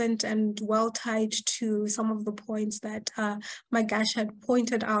relevant and well tied to some of the points that Magash had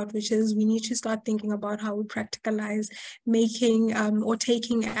pointed out, which is we need to start thinking about how we practicalize making or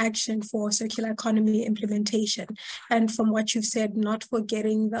taking action for circular economy implementation. And from what you've said, not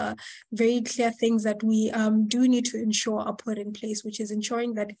forgetting the very clear things that we do need to ensure are put in place, which is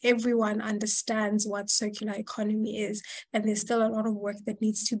ensuring that everyone understands what circular economy is. And there's still a lot of work that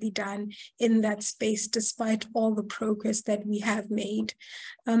needs to be done in that space, despite all the progress that we have made.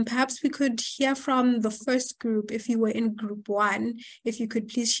 Perhaps we could hear from the first group, if you were in group one, if you could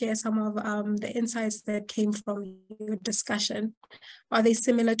please share some of the insights that came from your discussion. Are they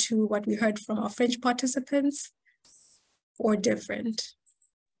similar to what we heard from our French participants or different?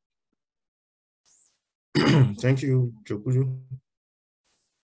 Thank you, Chokuju.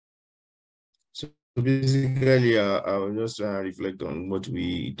 So basically, I will just reflect on what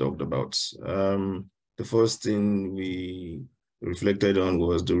we talked about. The first thing we reflected on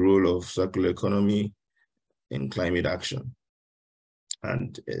was the role of circular economy in climate action.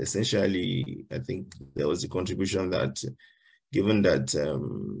 And essentially, I think there was a contribution that, given that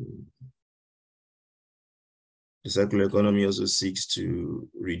the circular economy also seeks to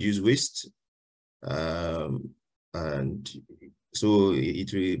reduce waste, and so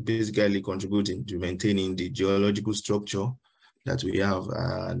it will basically contribute into maintaining the geological structure that we have.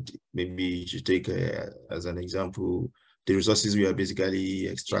 And maybe you should take as an example, the resources we are basically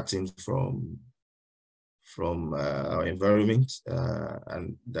extracting from our environment,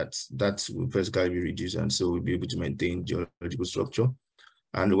 and that will basically be reduced. And so we'll be able to maintain geological structure.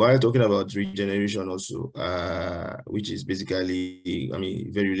 And while talking about regeneration also, which is basically,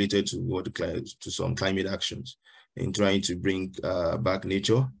 very related to to some climate actions in trying to bring back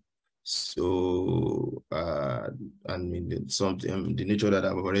nature. So, the nature that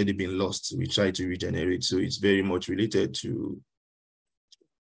have already been lost, we try to regenerate. So it's very much related to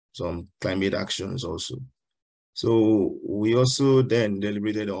some climate actions also. So we also then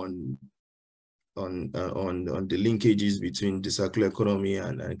deliberated on the linkages between the circular economy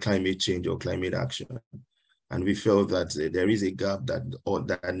and climate change or climate action. And we felt that there is a gap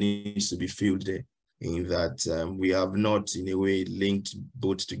that needs to be filled there, in that we have not in a way linked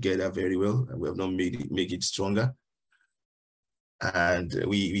both together very well, and we have not make it stronger. And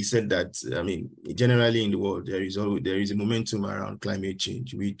we said that, generally in the world, there is a momentum around climate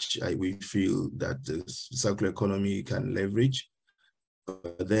change, which we feel that the circular economy can leverage.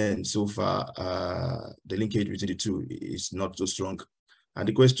 But then so far, the linkage between the two is not so strong. And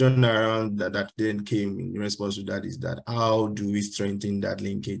the question around that then came in response to that is that how do we strengthen that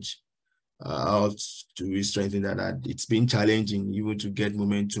linkage? How do we strengthen that? It's been challenging even to get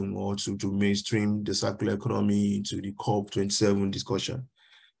momentum or to mainstream the circular economy into the COP27 discussion.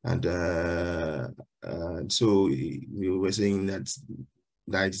 And so we were saying that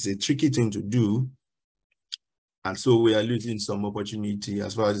it's a tricky thing to do. And so we are losing some opportunity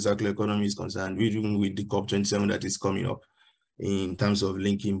as far as the circular economy is concerned, even with the COP27 that is coming up, in terms of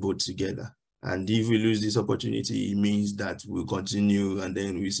linking both together. And if we lose this opportunity, it means that we'll continue, and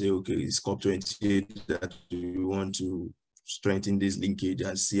then we say, okay, it's COP28 that we want to strengthen this linkage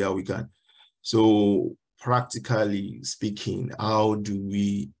and see how we can. So practically speaking, how do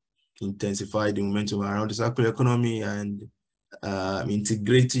we intensify the momentum around the circular economy and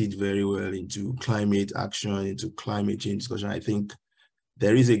integrate it very well into climate action, into climate change discussion? I think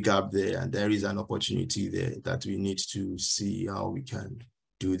there is a gap there, and there is an opportunity there that we need to see how we can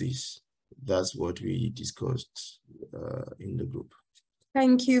do this. That's what we discussed in the group.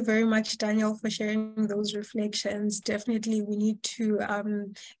 Thank you very much, Daniel, for sharing those reflections. Definitely, we need to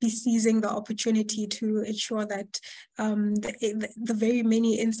be seizing the opportunity to ensure that the very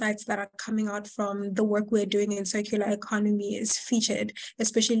many insights that are coming out from the work we're doing in circular economy is featured,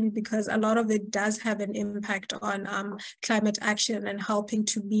 especially because a lot of it does have an impact on climate action and helping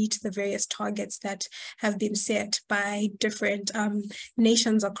to meet the various targets that have been set by different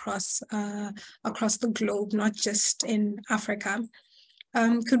nations across the globe, not just in Africa.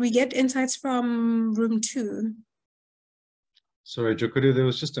 Could we get insights from room 2? Sorry, Jokuru, there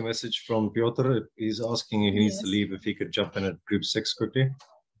was just a message from Piotr. He's asking if he needs to leave, if he could jump in at group 6 quickly.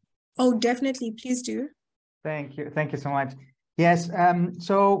 Oh, definitely, please do. Thank you so much. Yes,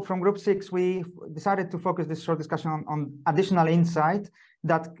 so from group 6, we decided to focus this short discussion on additional insight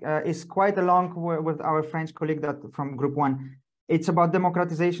that is quite along with our French colleague from group 1. It's about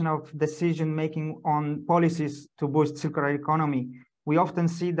democratization of decision-making on policies to boost circular economy. We often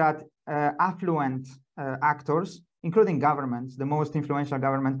see that affluent actors, including governments, the most influential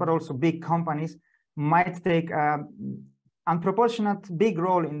governments, but also big companies, might take an unproportionate big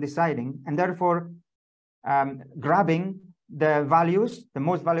role in deciding, and therefore grabbing the values, the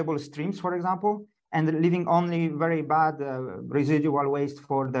most valuable streams, for example, and leaving only very bad residual waste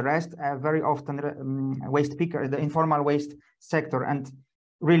for the rest, very often waste picker, the informal waste sector. And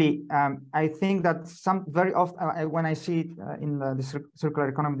really, I think that very often, when I see it in the circular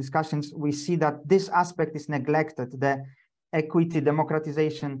economy discussions, we see that this aspect is neglected, the equity,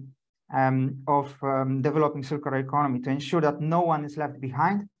 democratization of developing circular economy, to ensure that no one is left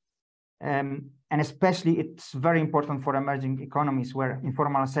behind. And especially, it's very important for emerging economies where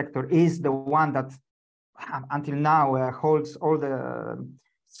informal sector is the one that until now holds all the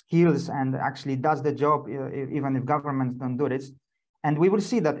skills and actually does the job, even if governments don't do this. And we will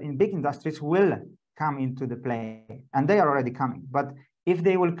see that in big industries will come into the play, and they are already coming. But if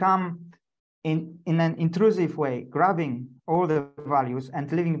they will come in an intrusive way, grabbing all the values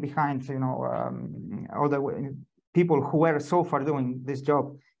and leaving behind, all the people who were so far doing this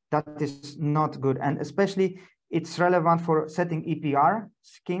job, that is not good. And especially, it's relevant for setting EPR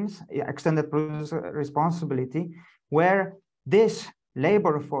schemes, extended producer responsibility, where this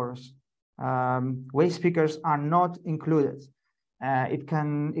labor force waste pickers are not included. It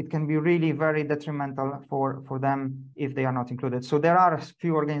can be really very detrimental for them if they are not included. So there are a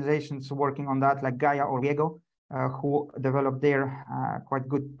few organizations working on that, like Gaia or Riego, who developed their quite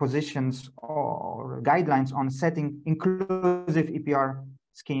good positions or guidelines on setting inclusive EPR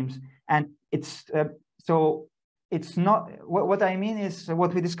schemes. And it's so it's not, what I mean is,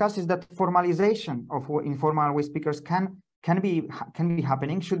 what we discussed is that formalization of informal waste pickers can be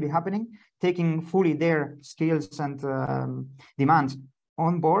happening, should be happening, taking fully their skills and demands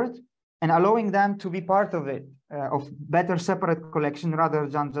on board and allowing them to be part of it, of better separate collection rather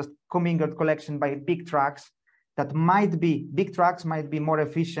than just commingled collection by big trucks. That big trucks might be more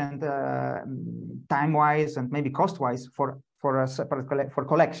efficient time-wise and maybe cost-wise for a separate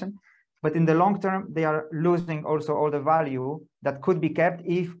collection. But in the long term, they are losing also all the value that could be kept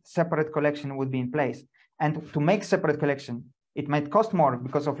if separate collection would be in place. And to make separate collection, it might cost more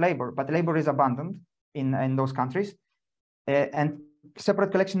because of labor, but labor is abundant in those countries. And separate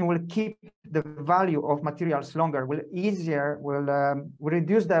collection will keep the value of materials longer, will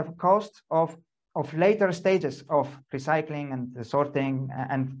reduce the cost of later stages of recycling and the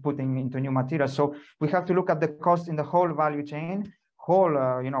and putting into new materials. So we have to look at the cost in the whole value chain, whole,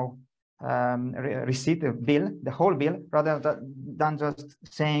 receipt bill, the whole bill, rather than just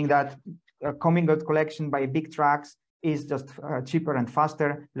saying that commingled collection by big trucks is just cheaper and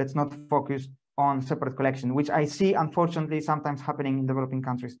faster. Let's not focus on separate collection, which I see, unfortunately, sometimes happening in developing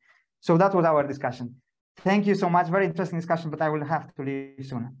countries. So that was our discussion. Thank you so much. Very interesting discussion, but I will have to leave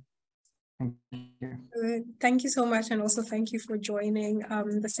soon. Thank you. Thank you so much, and also thank you for joining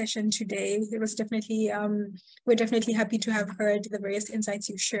the session today. It was definitely we're definitely happy to have heard the various insights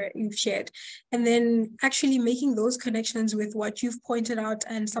you've shared, and then actually making those connections with what you've pointed out,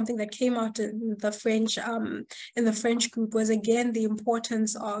 and something that came out in the French group was again the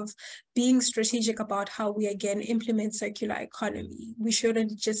importance of being strategic about how we again implement circular economy. We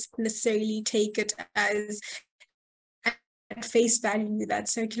shouldn't just necessarily take it as face value that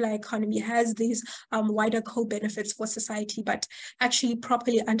circular economy has these wider co-benefits for society, but actually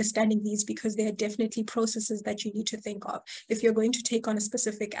properly understanding these, because there are definitely processes that you need to think of. If you're going to take on a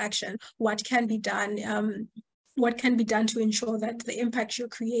specific action, what can be done? What can be done to ensure that the impact you're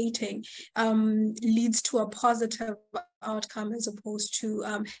creating leads to a positive outcome as opposed to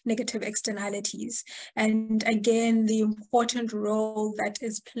negative externalities. And again, the important role that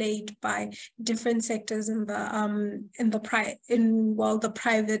is played by different sectors in the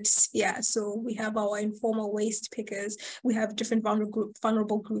private sphere. So we have our informal waste pickers, we have different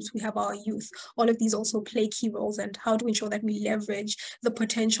vulnerable groups, we have our youth. All of these also play key roles, and how to ensure that we leverage the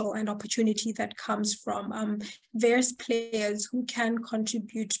potential and opportunity that comes from various players who can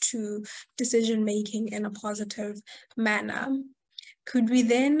contribute to decision making in a positive manner. Could we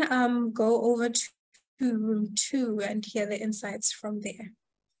then go over to room 2 and hear the insights from there?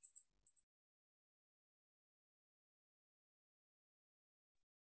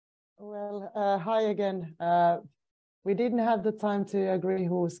 Well, hi again. We didn't have the time to agree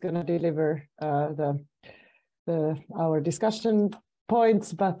who's going to deliver our discussion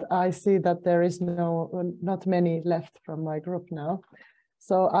points, but I see that there is not many left from my group now.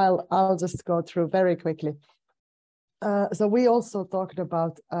 So I'll just go through very quickly. So we also talked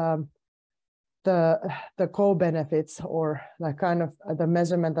about the co-benefits, or like kind of the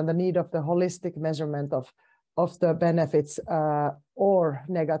measurement and the need of the holistic measurement of the benefits or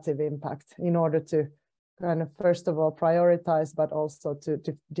negative impact, in order to kind of first of all prioritize, but also to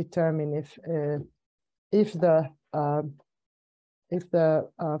determine if the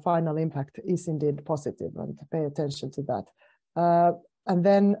final impact is indeed positive, and to pay attention to that. And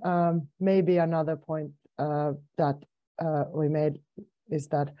then maybe another point that we made is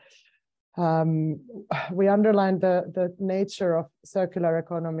that we underlined the nature of circular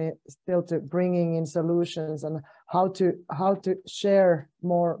economy still to bringing in solutions, and how to share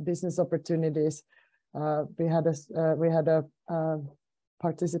more business opportunities. We had a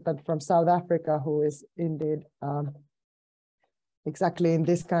participant from South Africa who is indeed exactly in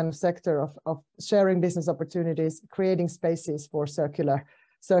this kind of sector of sharing business opportunities, creating spaces for circular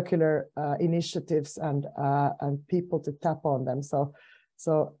initiatives and people to tap on them. So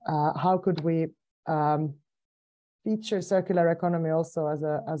how could we feature circular economy also as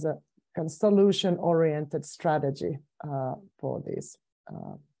a kind of solution-oriented strategy for these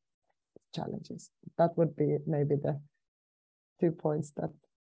challenges? That would be maybe the 2 points that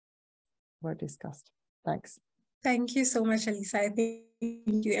were discussed. Thanks. Thank you so much, Elisa. I think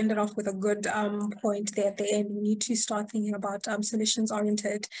you ended off with a good point there at the end. We need to start thinking about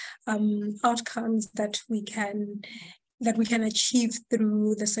solutions-oriented outcomes that we can achieve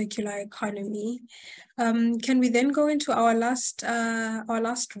through the circular economy. Can we then go into our last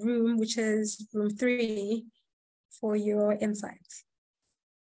room, which is room 3, for your insights?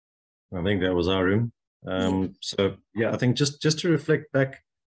 I think that was our room. So yeah, I think just to reflect back,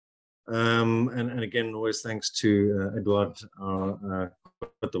 and again, always thanks to Edouard, our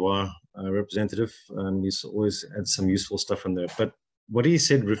Côte d'Ivoire representative. He's always had some useful stuff in there. But what he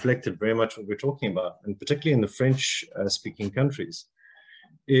said reflected very much what we're talking about, and particularly in the French-speaking countries,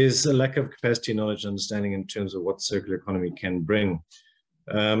 is a lack of capacity, knowledge, and understanding in terms of what circular economy can bring.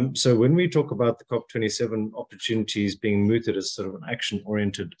 So when we talk about the COP27 opportunities being mooted as sort of an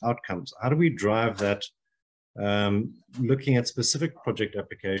action-oriented outcomes, how do we drive that, looking at specific project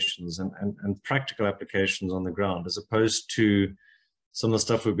applications and practical applications on the ground, as opposed to some of the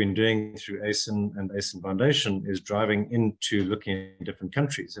stuff we've been doing through ACEN and ACEN Foundation is driving into looking at different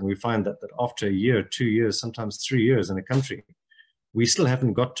countries. And we find that after a year, 2 years, sometimes 3 years in a country, we still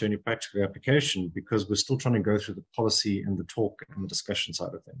haven't got to any practical application, because we're still trying to go through the policy and the talk and the discussion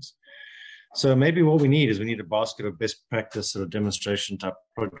side of things. So maybe what we need is a basket of best practice sort of demonstration type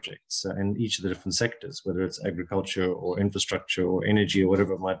projects in each of the different sectors, whether it's agriculture or infrastructure or energy or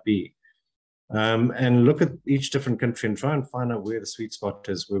whatever it might be. And look at each different country and try and find out where the sweet spot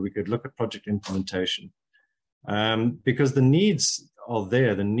is, where we could look at project implementation. Because the needs are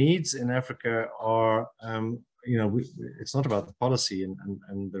there. The needs in Africa are, it's not about the policy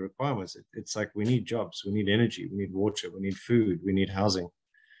and the requirements. It's like we need jobs, we need energy, we need water, we need food, we need housing.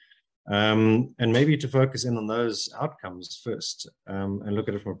 And maybe to focus in on those outcomes first, and look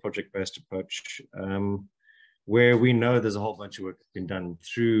at it from a project-based approach, where we know there's a whole bunch of work that's been done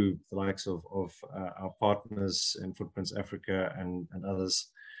through the likes of our partners in Footprints Africa and others,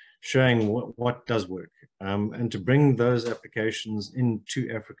 showing what does work, and to bring those applications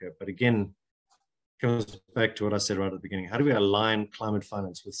into Africa. But again, comes back to what I said right at the beginning. How do we align climate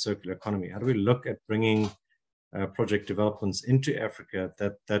finance with circular economy? How do we look at bringing project developments into Africa,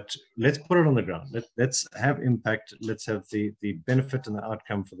 that let's put it on the ground. Let's have impact. Let's have the benefit and the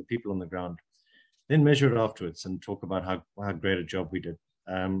outcome for the people on the ground. Then measure it afterwards and talk about how great a job we did,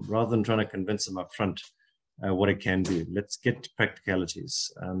 rather than trying to convince them up front what it can do. Let's get to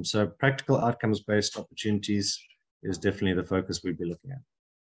practicalities. So practical outcomes-based opportunities is definitely the focus we'd be looking at.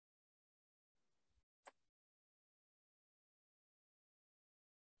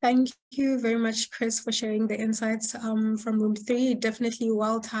 Thank you very much, Chris, for sharing the insights from Room 3. Definitely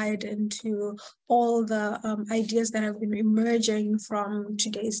well tied into all the ideas that have been emerging from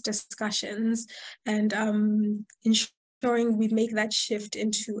today's discussions, and ensuring we make that shift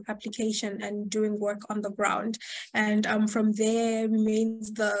into application and doing work on the ground. And from there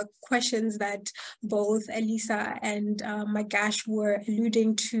remains the questions that both Elisa and Magash were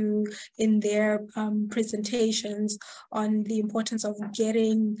alluding to in their presentations on the importance of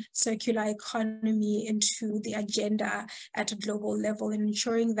getting circular economy into the agenda at a global level, and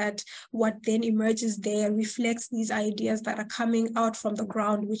ensuring that what then emerges there reflects these ideas that are coming out from the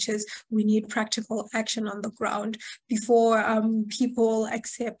ground, which is we need practical action on the ground before people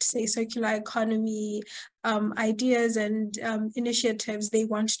accept, say, circular economy ideas and initiatives. They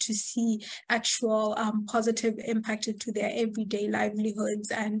want to see actual positive impact into their everyday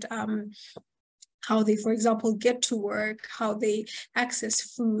livelihoods and how they, for example, get to work, how they access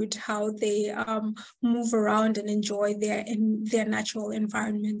food, how they move around and enjoy their natural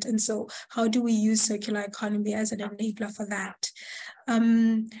environment. And so how do we use circular economy as an enabler for that?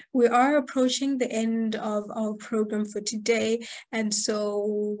 We are approaching the end of our program for today. And so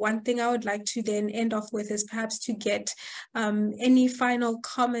one thing I would like to then end off with is perhaps to get any final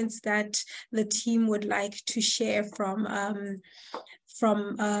comments that the team would like to share from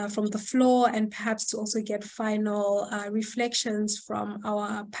the floor, and perhaps to also get final reflections from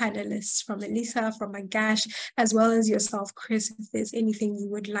our panelists, from Elisa, from Magash, as well as yourself, Chris, if there's anything you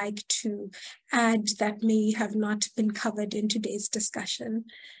would like to add that may have not been covered in today's discussion.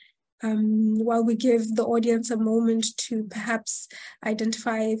 While we give the audience a moment to perhaps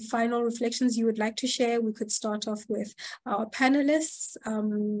identify final reflections you would like to share, we could start off with our panelists,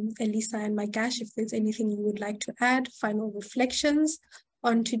 Elisa and Magash, if there's anything you would like to add, final reflections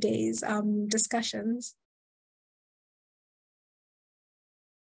on today's discussions.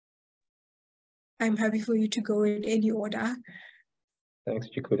 I'm happy for you to go in any order. Thanks,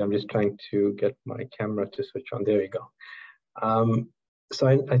 Chikut. I'm just trying to get my camera to switch on. There we go. So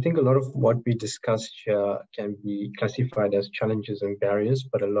I think a lot of what we discussed here can be classified as challenges and barriers,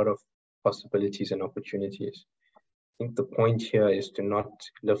 but a lot of possibilities and opportunities. I think the point here is to not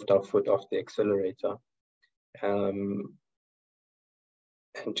lift our foot off the accelerator and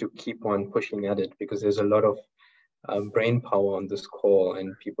to keep on pushing at it, because there's a lot of brain power on this call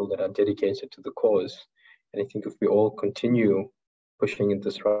and people that are dedicated to the cause. And I think if we all continue pushing in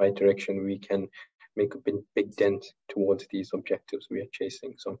this right direction, we can make a big dent towards these objectives we are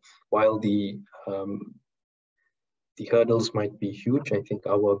chasing. So while the hurdles might be huge, I think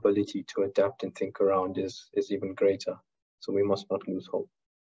our ability to adapt and think around is even greater. So we must not lose hope.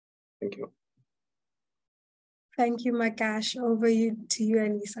 Thank you. Thank you, Magash. Over to you,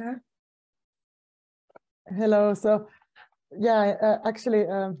 Elisa. Hello. So yeah, actually,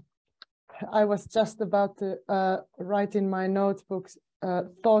 I was just about to write in my notebooks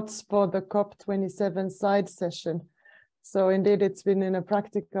thoughts for the COP27 side session. So indeed, it's been in a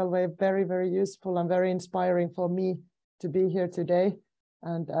practical way very, very useful and very inspiring for me to be here today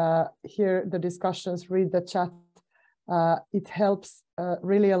and hear the discussions, read the chat. It helps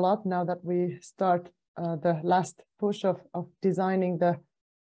really a lot now that we start the last push of designing the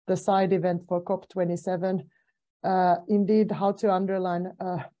side event for COP27. Indeed, how to underline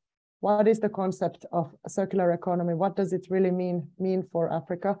what is the concept of a circular economy? What does it really mean for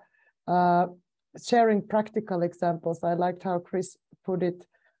Africa? Sharing practical examples. I liked how Chris put it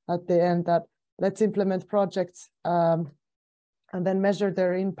at the end, that let's implement projects and then measure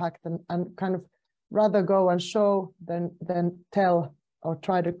their impact and kind of rather go and show than tell or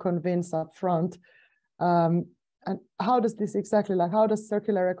try to convince up front. And how does this exactly, like how does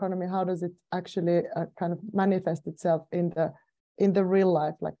circular economy, how does it actually kind of manifest itself in the real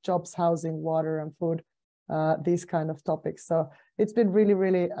life, like jobs, housing, water and food, these kind of topics. So it's been really,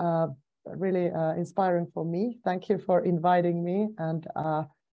 really, really inspiring for me. Thank you for inviting me, and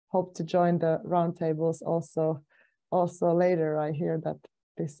hope to join the roundtables also later. I hear that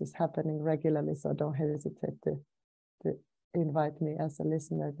this is happening regularly, so don't hesitate to invite me as a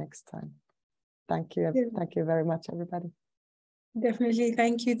listener next time. Thank you. Thank you very much, everybody. Definitely.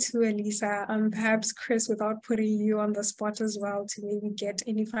 Thank you too, Elisa. Perhaps Chris, without putting you on the spot as well, to maybe get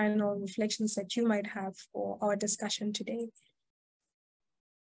any final reflections that you might have for our discussion today.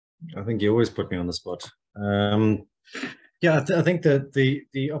 I think you always put me on the spot. Yeah, I think that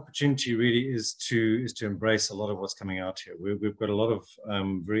the opportunity really is to embrace a lot of what's coming out here. We've got a lot of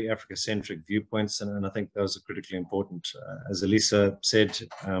very Africa-centric viewpoints, and I think those are critically important. As Elisa said,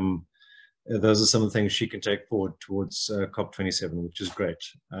 those are some of the things she can take forward towards COP27, which is great.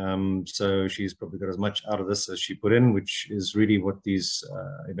 So she's probably got as much out of this as she put in, which is really what these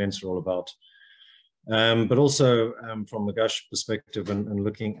events are all about. But also from the Gush perspective and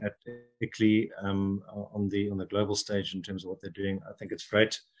looking at ICLEI on the global stage in terms of what they're doing, I think it's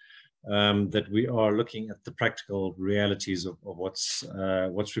great that we are looking at the practical realities of what's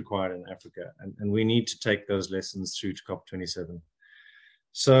required in Africa, and we need to take those lessons through to COP27.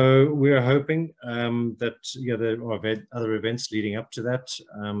 So we are hoping that there are other events leading up to that.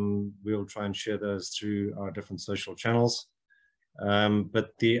 We'll try and share those through our different social channels.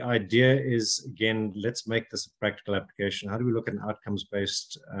 But the idea is, again, let's make this a practical application. How do we look at an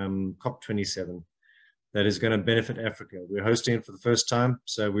outcomes-based COP27 that is going to benefit Africa? We're hosting it for the first time,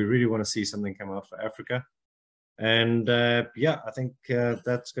 so we really want to see something come out for Africa. And yeah, I think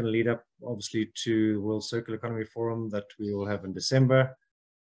that's going to lead up, obviously, to the World Circular Economy Forum that we will have in December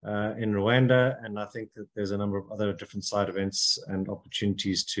in Rwanda. And I think that there's a number of other different side events and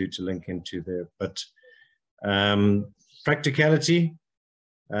opportunities to link into there. But practicality,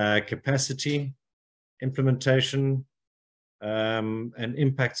 capacity, implementation, and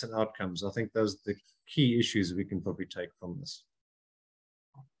impacts and outcomes. I think those are the key issues we can probably take from this.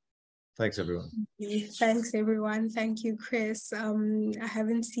 Thanks, everyone. Thanks, everyone. Thank you, Chris. I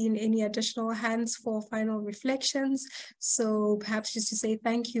haven't seen any additional hands for final reflections. So perhaps just to say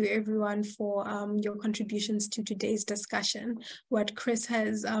thank you, everyone, for your contributions to today's discussion. What Chris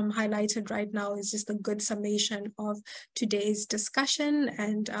has highlighted right now is just a good summation of today's discussion.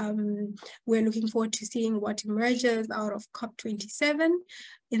 And we're looking forward to seeing what emerges out of COP27.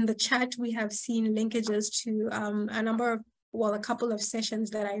 In the chat, we have seen linkages to a couple of sessions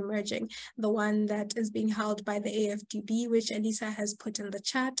that are emerging. The one that is being held by the AFDB, which Elisa has put in the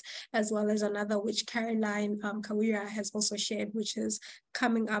chat, as well as another which Caroline Kawira has also shared, which is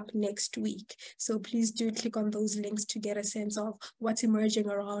coming up next week. So please do click on those links to get a sense of what's emerging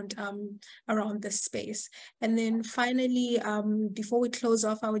around this space. And then finally, before we close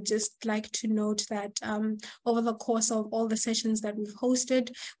off, I would just like to note that over the course of all the sessions that we've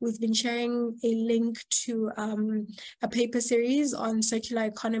hosted, we've been sharing a link to a paper series on circular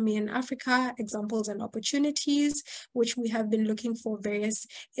economy in Africa, examples and opportunities, which we have been looking for various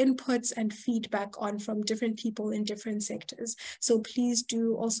inputs and feedback on from different people in different sectors. So please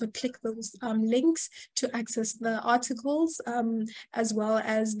do also click those links to access the articles, as well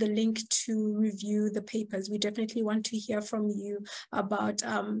as the link to review the papers. We definitely want to hear from you about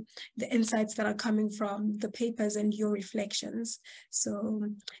the insights that are coming from the papers and your reflections. So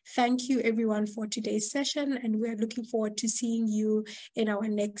thank you, everyone, for today's session, and we're looking forward to seeing you in our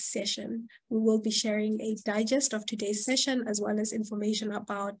next session. We will be sharing a digest of today's session as well as information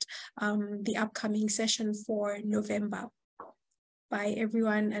about the upcoming session for November. Bye,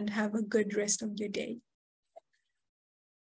 everyone, and have a good rest of your day.